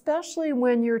 especially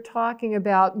when you're talking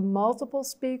about multiple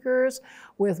speakers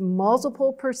with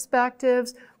multiple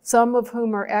perspectives, some of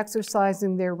whom are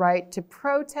exercising their right to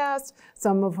protest,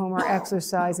 some of whom are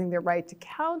exercising their right to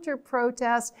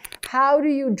counter-protest. How do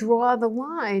you draw the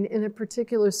line in a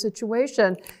particular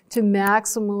situation to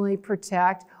maximally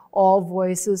protect all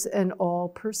voices and all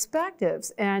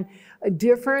perspectives. And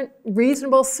different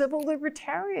reasonable civil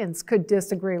libertarians could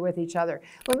disagree with each other.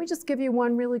 Let me just give you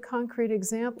one really concrete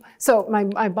example. So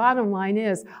my bottom line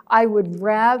is, I would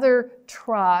rather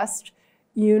trust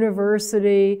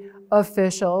university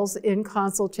officials in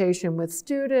consultation with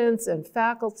students and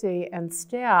faculty and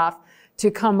staff to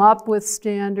come up with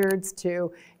standards,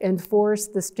 to enforce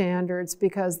the standards,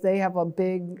 because they have a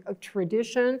big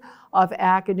tradition of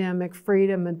academic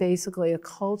freedom and basically a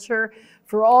culture.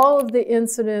 For all of the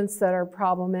incidents that are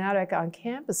problematic on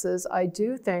campuses, I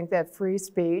do think that free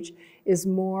speech is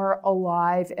more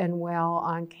alive and well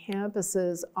on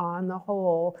campuses on the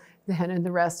whole than in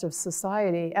the rest of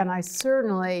society. And I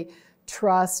certainly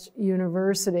trust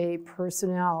university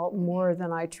personnel more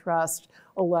than I trust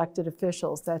elected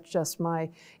officials. That's just my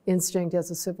instinct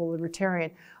as a civil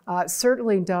libertarian.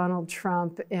 Certainly Donald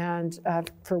Trump and,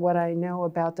 for what I know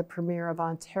about the Premier of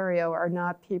Ontario, are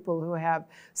not people who have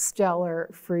stellar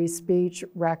free speech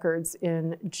records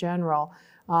in general.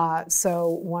 So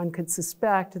one could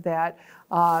suspect that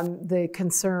the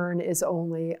concern is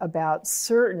only about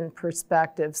certain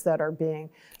perspectives that are being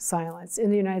silenced.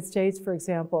 In the United States, for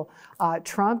example,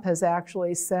 Trump has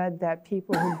actually said that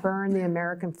people who burn the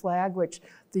American flag, which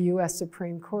the US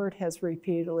Supreme Court has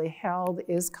repeatedly held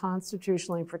is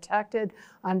constitutionally protected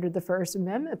under the First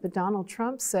Amendment, but Donald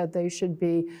Trump said they should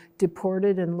be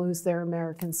deported and lose their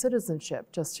American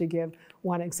citizenship, just to give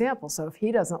one example. So if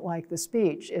he doesn't like the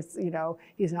speech, it's, you know,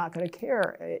 he's not going to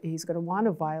care. He's going to want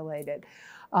to violate it.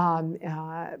 I'm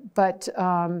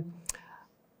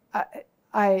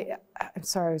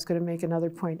sorry, I was going to make another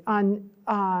point.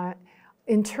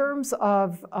 In terms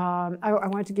of, I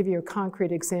wanted to give you a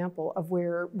concrete example of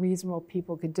where reasonable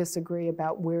people could disagree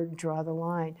about where to draw the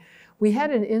line. We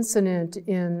had an incident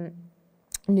in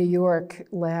New York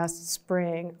last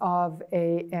spring of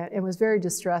it was very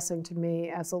distressing to me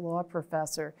as a law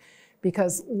professor,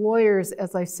 because lawyers,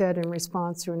 as I said in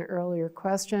response to an earlier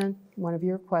question, one of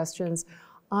your questions,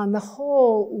 on the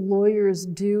whole, lawyers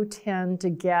do tend to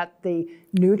get the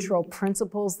neutral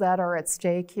principles that are at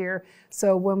stake here.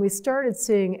 So when we started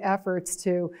seeing efforts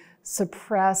to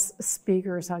suppress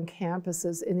speakers on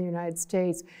campuses in the United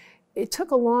States, it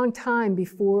took a long time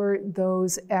before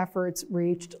those efforts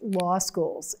reached law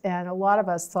schools. And a lot of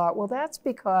us thought, well, that's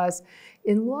because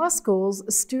in law schools,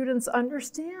 students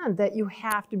understand that you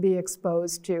have to be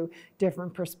exposed to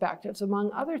different perspectives.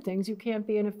 Among other things, you can't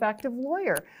be an effective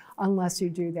lawyer unless you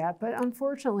do that. But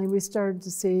unfortunately, we started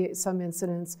to see some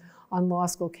incidents on law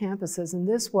school campuses. And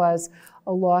this was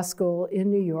a law school in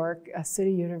New York, a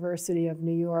City University of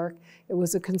New York. It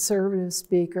was a conservative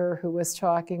speaker who was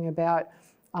talking about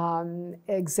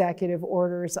executive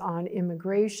orders on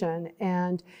immigration,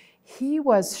 and he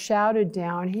was shouted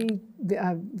down. He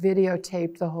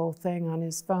videotaped the whole thing on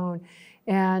his phone,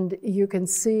 and you can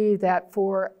see that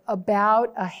for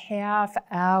about a half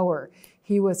hour,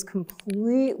 he was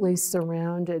completely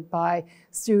surrounded by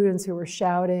students who were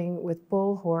shouting with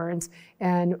bullhorns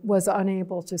and was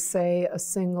unable to say a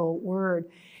single word.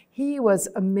 He was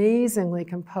amazingly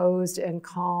composed and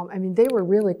calm. I mean, they were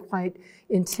really quite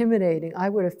intimidating. I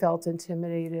would have felt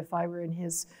intimidated if I were in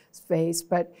his space,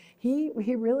 but he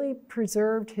really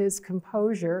preserved his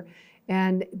composure,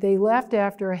 and they left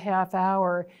after a half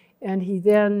hour, and he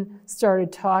then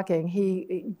started talking.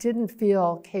 He didn't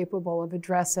feel capable of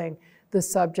addressing the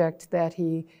subject that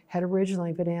he had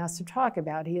originally been asked to talk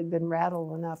about. He had been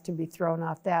rattled enough to be thrown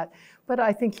off that. But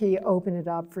I think he opened it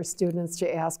up for students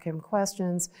to ask him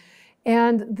questions.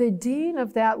 And the dean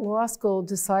of that law school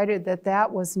decided that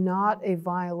that was not a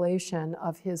violation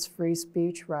of his free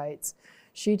speech rights.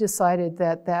 She decided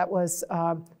that that was,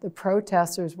 the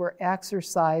protesters were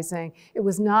exercising, it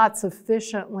was not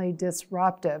sufficiently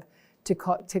disruptive to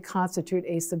constitute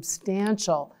a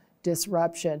substantial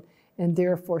disruption, and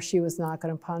therefore she was not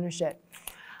going to punish it.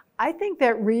 I think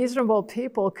that reasonable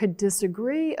people could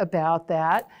disagree about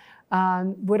that.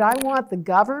 Would I want the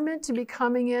government to be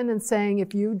coming in and saying,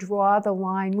 if you draw the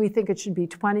line, we think it should be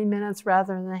 20 minutes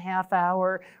rather than a half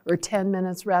hour, or 10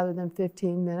 minutes rather than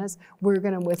 15 minutes, we're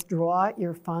going to withdraw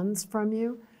your funds from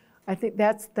you? I think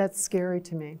that's scary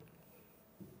to me.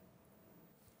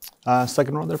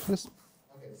 Second row there, please.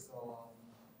 Okay, so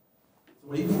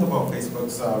what do you think about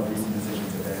Facebook's recent decision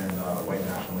to ban white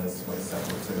nationalists, white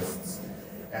separatists,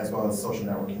 as well as social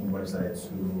networking websites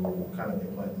who kind of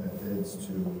implement methods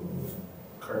to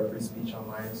curb free speech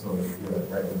online? So if you're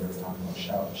like right wingers talking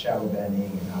about shadow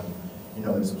banning and how, you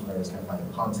know, their subscribers can't find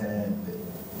the content, that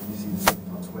you see this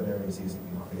on Twitter, you see this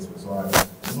on Facebook. So I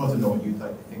just want to know what you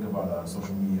think about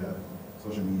social media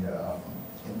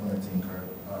implementing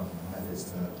methods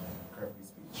to curb free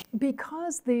speech.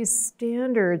 because these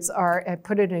standards are, I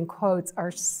put it in quotes,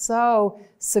 are so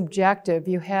subjective,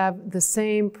 you have the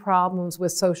same problems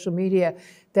with social media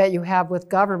that you have with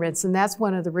governments. And that's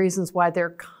one of the reasons why they're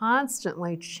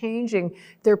constantly changing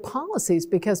their policies,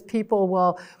 because people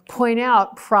will point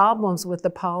out problems with the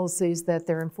policies that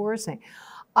they're enforcing.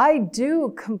 I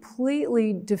do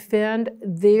completely defend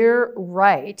their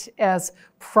right as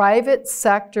private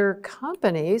sector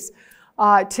companies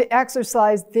to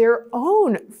exercise their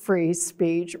own free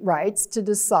speech rights to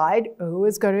decide who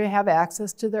is going to have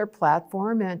access to their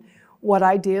platform and what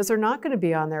ideas are not going to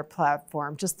be on their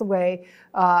platform. Just the way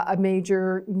a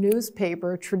major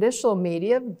newspaper, traditional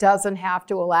media, doesn't have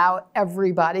to allow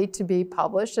everybody to be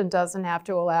published and doesn't have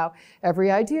to allow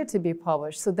every idea to be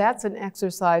published. So that's an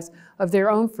exercise of their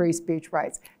own free speech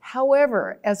rights.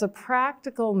 However, as a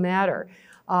practical matter,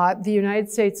 the United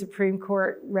States Supreme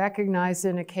Court recognized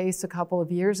in a case a couple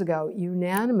of years ago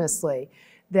unanimously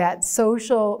that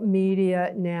social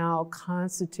media now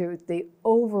constitute the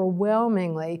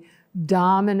overwhelmingly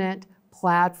dominant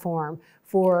platform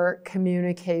for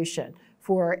communication,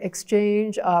 for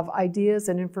exchange of ideas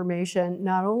and information,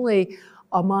 not only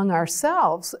among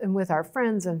ourselves and with our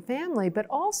friends and family, but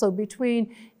also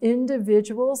between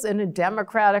individuals in a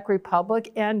democratic republic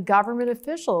and government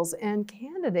officials and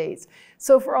candidates.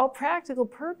 So for all practical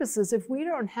purposes, if we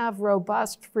don't have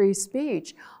robust free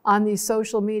speech on these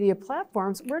social media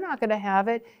platforms, we're not going to have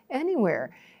it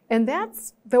anywhere. And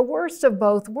that's the worst of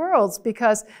both worlds,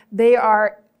 because they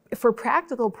are, for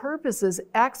practical purposes,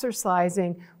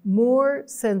 exercising more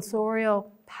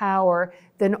censorial power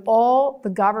than all the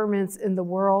governments in the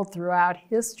world throughout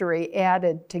history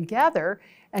added together,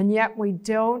 and yet we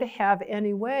don't have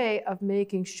any way of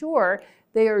making sure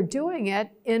they are doing it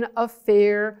in a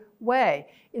fair way.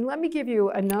 And let me give you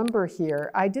a number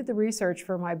here. I did the research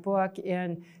for my book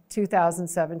in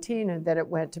 2017, and then it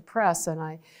went to press.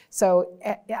 And so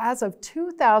as of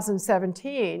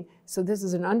 2017, so this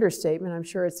is an understatement, I'm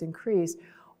sure it's increased,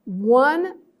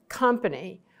 one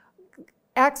company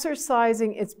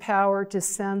exercising its power to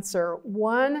censor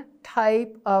one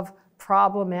type of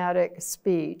problematic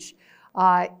speech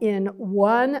in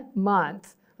 1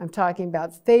 month, I'm talking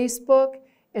about Facebook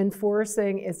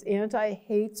enforcing its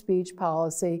anti-hate speech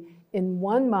policy in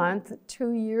 1 month,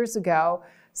 2 years ago,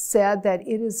 said that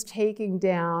it is taking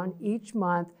down each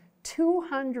month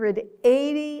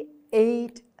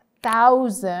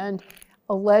 288,000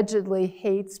 allegedly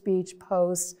hate speech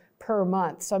posts per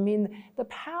month. So I mean, the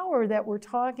power that we're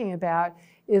talking about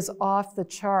is off the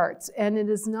charts, and it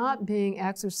is not being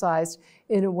exercised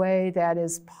in a way that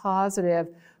is positive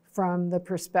from the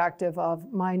perspective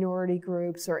of minority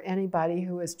groups or anybody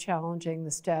who is challenging the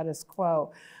status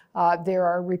quo. There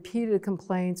are repeated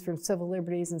complaints from civil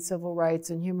liberties and civil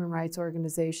rights and human rights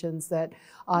organizations that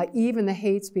even the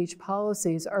hate speech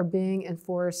policies are being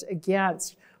enforced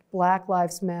against Black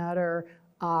Lives Matter,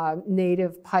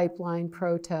 Native pipeline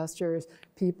protesters,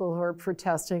 people who are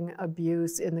protesting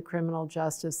abuse in the criminal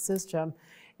justice system,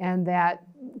 and that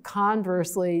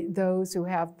conversely, those who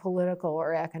have political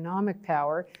or economic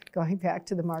power, going back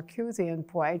to the Marcusean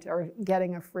point, are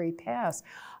getting a free pass.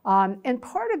 And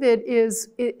part of it is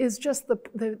just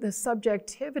the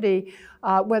subjectivity,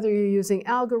 whether you're using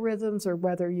algorithms or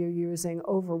whether you're using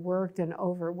overworked and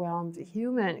overwhelmed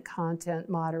human content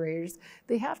moderators.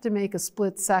 They have to make a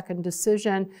split-second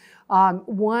decision.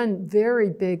 One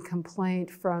very big complaint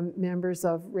from members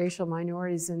of racial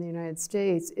minorities in the United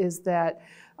States is that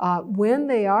when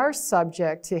they are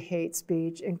subject to hate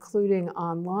speech, including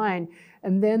online,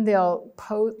 and then they'll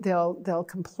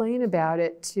complain about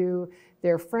it to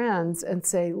their friends and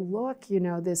say, look, you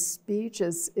know, this speech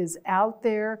is out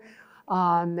there,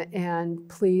 and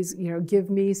please, you know, give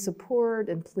me support,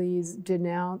 and please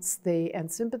denounce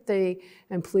and sympathy,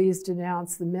 and please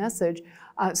denounce the message.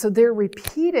 So they're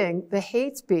repeating the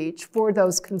hate speech for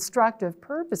those constructive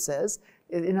purposes.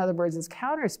 In other words, it's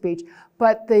counter speech,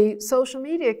 but the social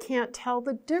media can't tell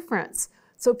the difference.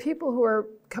 So people who are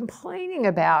complaining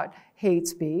about hate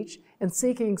speech and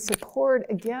seeking support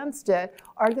against it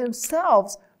are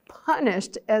themselves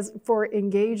punished for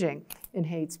engaging in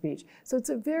hate speech. So it's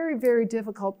a very, very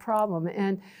difficult problem.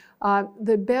 And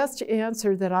the best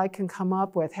answer that I can come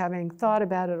up with, having thought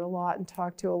about it a lot and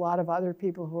talked to a lot of other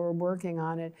people who are working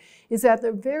on it, is at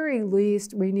the very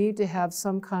least we need to have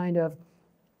some kind of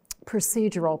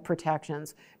procedural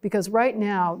protections, because right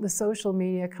now the social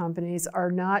media companies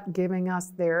are not giving us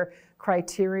their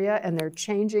criteria, and they're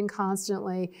changing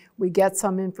constantly. We get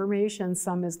some information,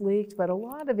 some is leaked, but a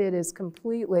lot of it is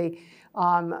completely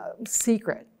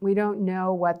secret. We don't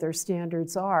know what their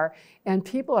standards are, and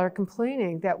people are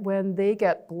complaining that when they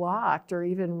get blocked or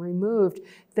even removed,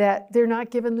 that they're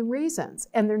not given the reasons,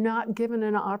 and they're not given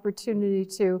an opportunity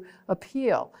to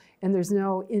appeal, and there's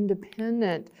no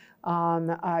independent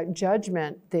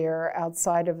judgment there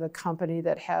outside of the company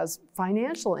that has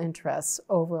financial interests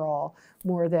overall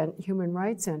more than human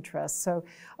rights interests. So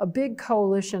a big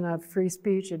coalition of free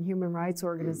speech and human rights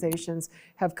organizations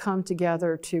have come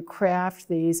together to craft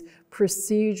these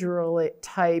procedural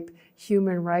type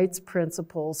human rights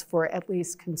principles for at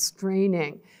least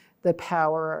constraining the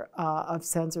power of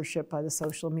censorship by the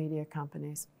social media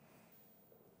companies.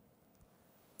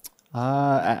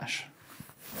 Ash.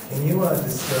 Can you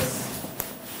discuss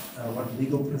what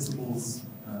legal principles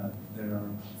there are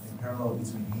in parallel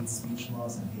between hate speech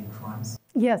laws and hate crimes?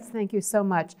 Yes, thank you so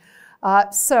much.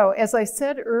 So, as I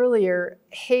said earlier,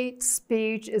 hate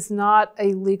speech is not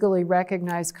a legally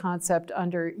recognized concept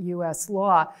under U.S.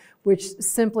 law, which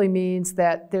simply means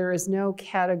that there is no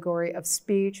category of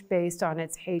speech based on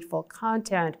its hateful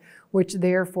content, which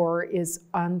therefore is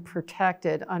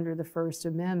unprotected under the First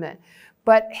Amendment.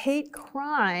 But hate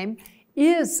crime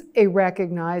is a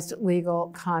recognized legal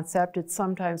concept. It's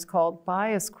sometimes called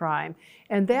bias crime,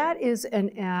 and that is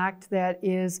an act that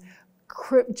is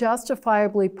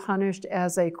justifiably punished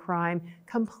as a crime,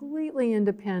 completely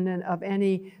independent of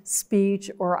any speech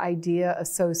or idea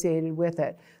associated with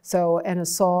it. So an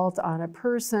assault on a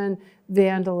person,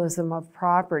 vandalism of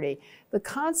property. The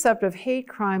concept of hate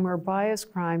crime or bias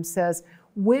crime says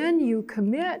when you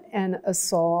commit an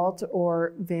assault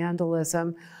or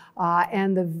vandalism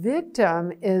and the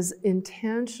victim is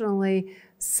intentionally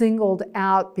singled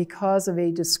out because of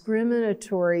a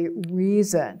discriminatory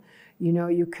reason. You know,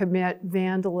 you commit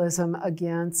vandalism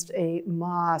against a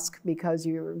mosque because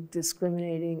you're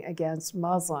discriminating against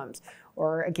Muslims,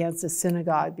 or against a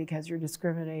synagogue because you're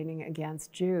discriminating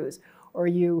against Jews, or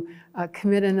you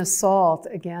commit an assault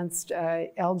against an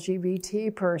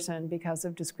LGBT person because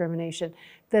of discrimination,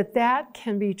 that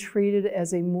can be treated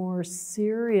as a more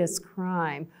serious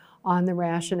crime on the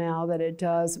rationale that it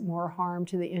does more harm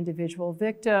to the individual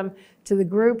victim, to the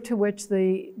group to which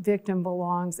the victim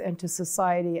belongs, and to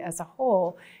society as a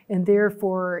whole. And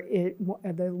therefore,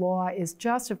 the law is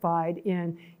justified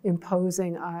in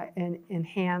imposing an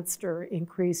enhanced or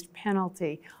increased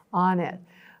penalty on it.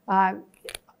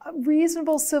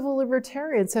 Reasonable civil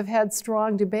libertarians have had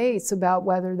strong debates about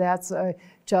whether that's a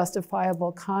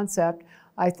justifiable concept.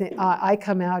 I think I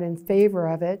come out in favor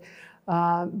of it.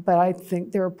 But I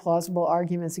think there are plausible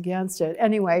arguments against it.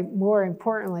 Anyway, more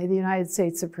importantly, the United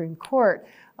States Supreme Court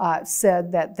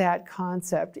said that that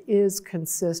concept is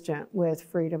consistent with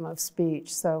freedom of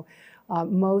speech. So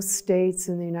most states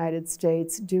in the United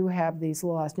States do have these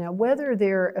laws. Now, whether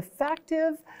they're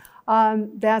effective,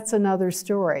 that's another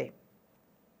story.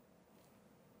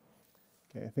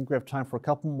 Okay, I think we have time for a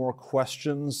couple more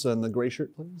questions. And the gray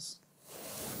shirt, please.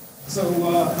 So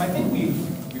I think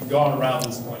we've gone around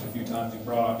this point a few times. You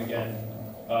brought up again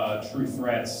true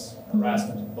threats,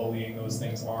 harassment, bullying. Those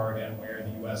things are again where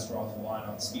the U.S. draws the line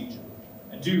on speech,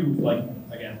 and do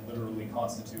again literally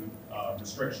constitute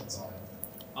restrictions on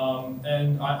it.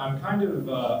 And I'm kind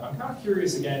of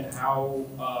curious again how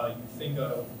you think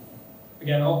of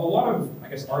again a lot of I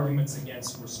guess arguments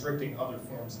against restricting other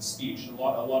forms of speech. A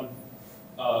lot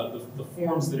of the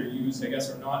forms that are used I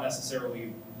guess are not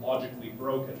necessarily logically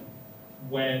broken.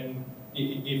 When,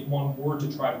 if one were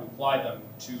to try to apply them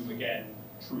to, again,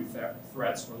 true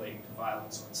threats relating to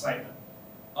violence or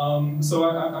incitement. So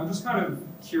I'm just kind of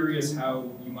curious how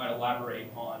you might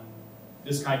elaborate on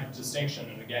this kind of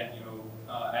distinction. And again, you know,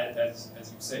 as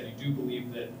you said, you do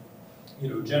believe that, you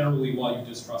know, generally while you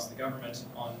distrust the government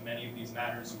on many of these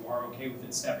matters, you are okay with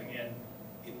it stepping in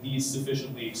these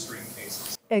sufficiently extreme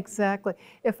cases. Exactly.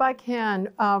 If I can,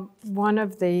 one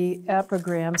of the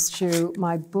epigrams to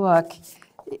my book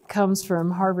comes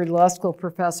from Harvard Law School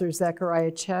professor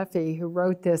Zechariah Cheffy, who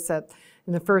wrote this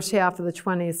in the first half of the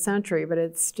 20th century, but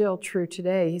it's still true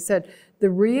today. He said, "The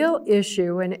real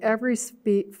issue in every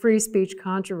free speech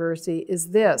controversy is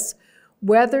this: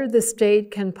 whether the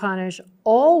state can punish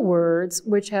all words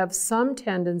which have some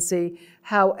tendency,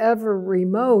 however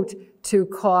remote, to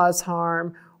cause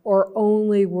harm, or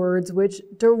only words which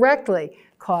directly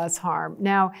cause harm.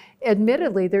 Now,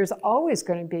 admittedly, there's always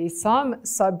going to be some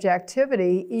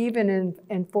subjectivity, even in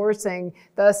enforcing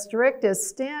the strictest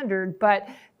standard, but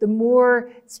the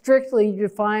more strictly you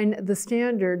define the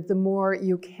standard, the more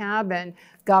you cabin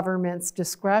government's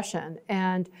discretion.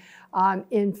 And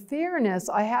in fairness,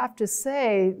 I have to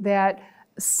say that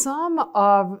some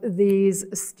of these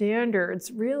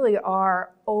standards really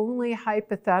are only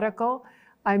hypothetical.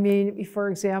 I mean, for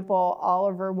example,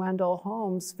 Oliver Wendell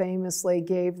Holmes famously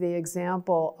gave the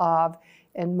example of,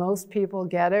 and most people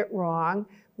get it wrong,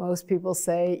 most people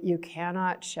say you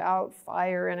cannot shout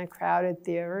fire in a crowded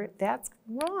theater. That's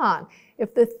wrong.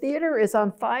 If the theater is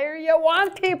on fire, you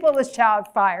want people to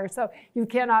shout fire. So you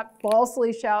cannot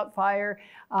falsely shout fire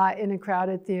in a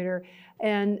crowded theater.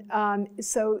 And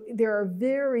so there are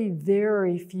very,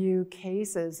 very few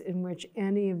cases in which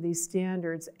any of these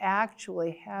standards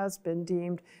actually has been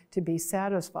deemed to be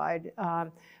satisfied,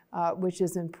 which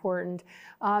is important.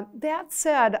 That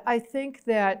said, I think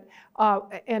that,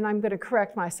 and I'm going to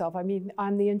correct myself, I mean,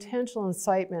 on the intentional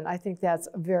incitement, I think that's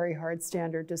a very hard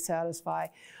standard to satisfy.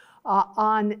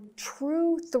 On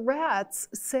true threats,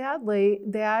 sadly,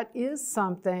 that is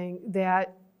something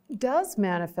that does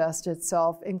manifest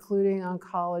itself, including on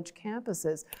college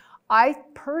campuses. I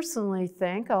personally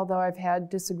think, although I've had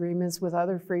disagreements with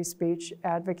other free speech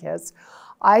advocates,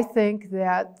 I think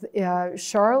that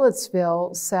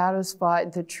Charlottesville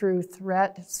satisfied the true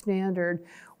threat standard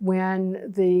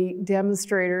when the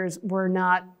demonstrators were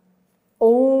not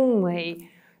only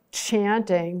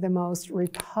chanting the most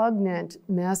repugnant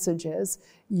messages,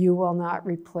 "You will not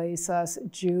replace us,"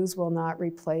 "Jews will not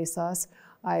replace us."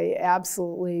 I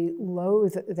absolutely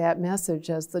loathe that message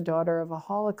as the daughter of a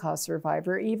Holocaust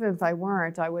survivor. Even if I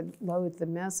weren't, I would loathe the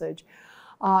message.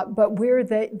 But where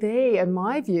they, in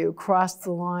my view, crossed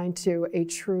the line to a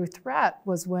true threat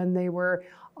was when they were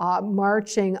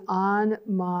marching en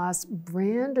masse,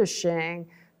 brandishing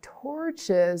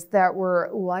torches that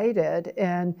were lighted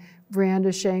and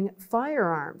brandishing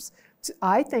firearms.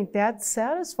 I think that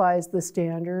satisfies the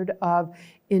standard of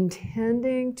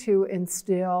intending to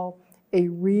instill a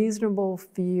reasonable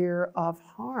fear of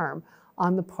harm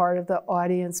on the part of the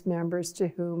audience members to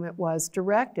whom it was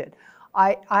directed.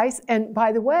 And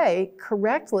by the way,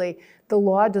 correctly, the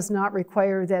law does not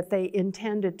require that they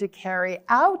intended to carry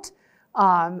out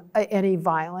any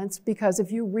violence, because if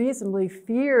you reasonably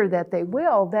fear that they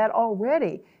will, that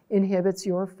already inhibits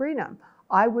your freedom.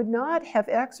 I would not have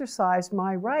exercised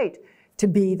my right to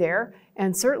be there,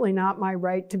 and certainly not my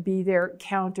right to be there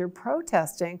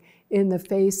counter-protesting in the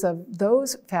face of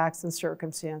those facts and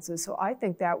circumstances. So I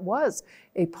think that was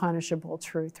a punishable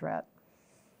true threat.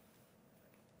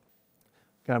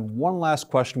 Kind of one last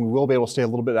question. We will be able to stay a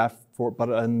little bit after, but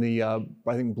in the,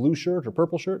 I think, blue shirt or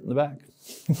purple shirt in the back.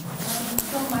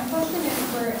 So my question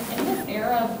is, we're in this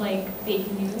era of like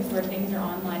fake news where things are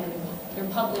online and they're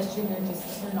published and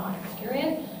they're not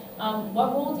accurate.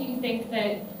 What role do you think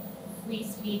that free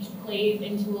speech plays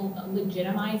into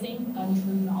legitimizing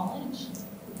untrue knowledge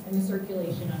and the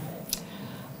circulation of it?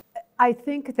 I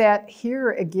think that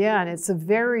here again, it's a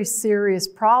very serious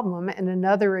problem and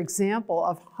another example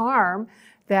of harm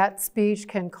that speech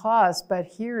can cause. But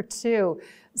here too,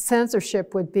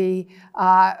 censorship would be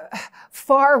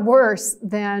far worse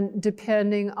than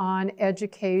depending on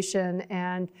education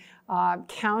and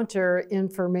counter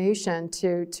information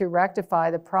to rectify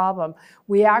the problem.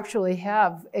 We actually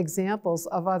have examples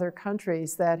of other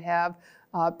countries that have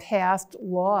passed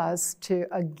laws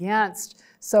against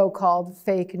so-called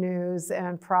fake news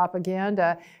and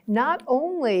propaganda, not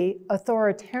only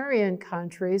authoritarian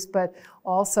countries, but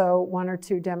also one or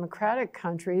two democratic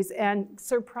countries. And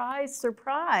surprise,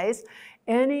 surprise,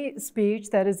 any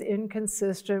speech that is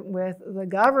inconsistent with the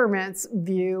government's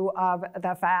view of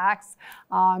the facts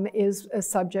is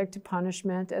subject to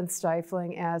punishment and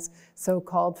stifling as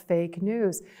so-called fake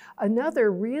news.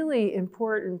 Another really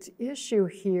important issue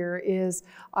here is,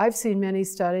 I've seen many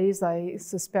studies, I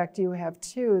suspect you have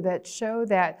too, that show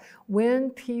that when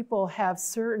people have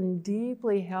certain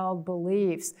deeply held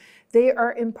beliefs, they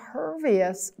are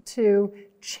impervious to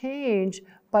change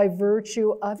by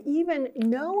virtue of even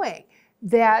knowing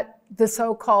that the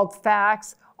so-called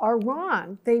facts are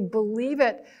wrong. They believe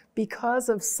it because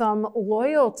of some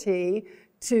loyalty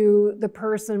to the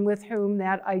person with whom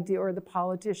that idea, or the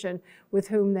politician with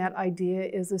whom that idea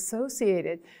is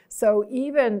associated. So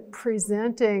even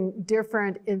presenting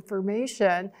different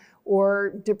information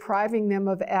or depriving them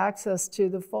of access to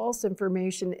the false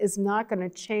information is not going to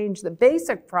change the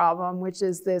basic problem, which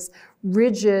is this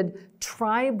rigid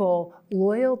tribal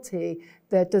loyalty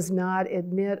that does not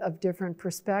admit of different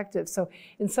perspectives. So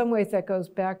in some ways that goes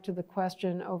back to the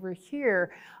question over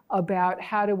here about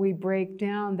how do we break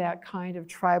down that kind of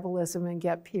tribalism and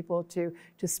get people to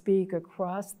speak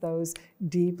across those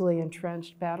deeply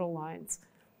entrenched battle lines.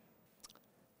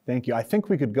 Thank you. I think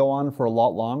we could go on for a lot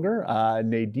longer.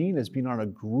 Nadine has been on a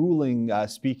grueling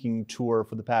speaking tour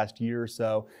for the past year or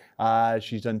so.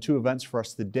 She's done 2 events for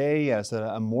us today as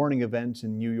a morning event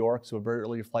in New York, so a very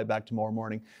early flight back tomorrow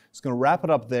morning. Just going to wrap it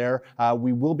up there.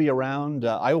 We will be around.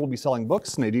 I will be selling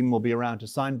books. Nadine will be around to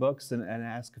sign books and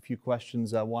ask a few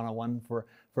questions one-on-one for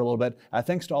a little bit.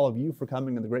 Thanks to all of you for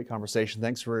coming and the great conversation.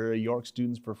 Thanks for York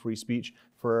Students for Free Speech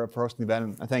for hosting the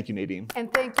event. And thank you, Nadine.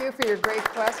 And thank you for your great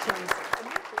questions.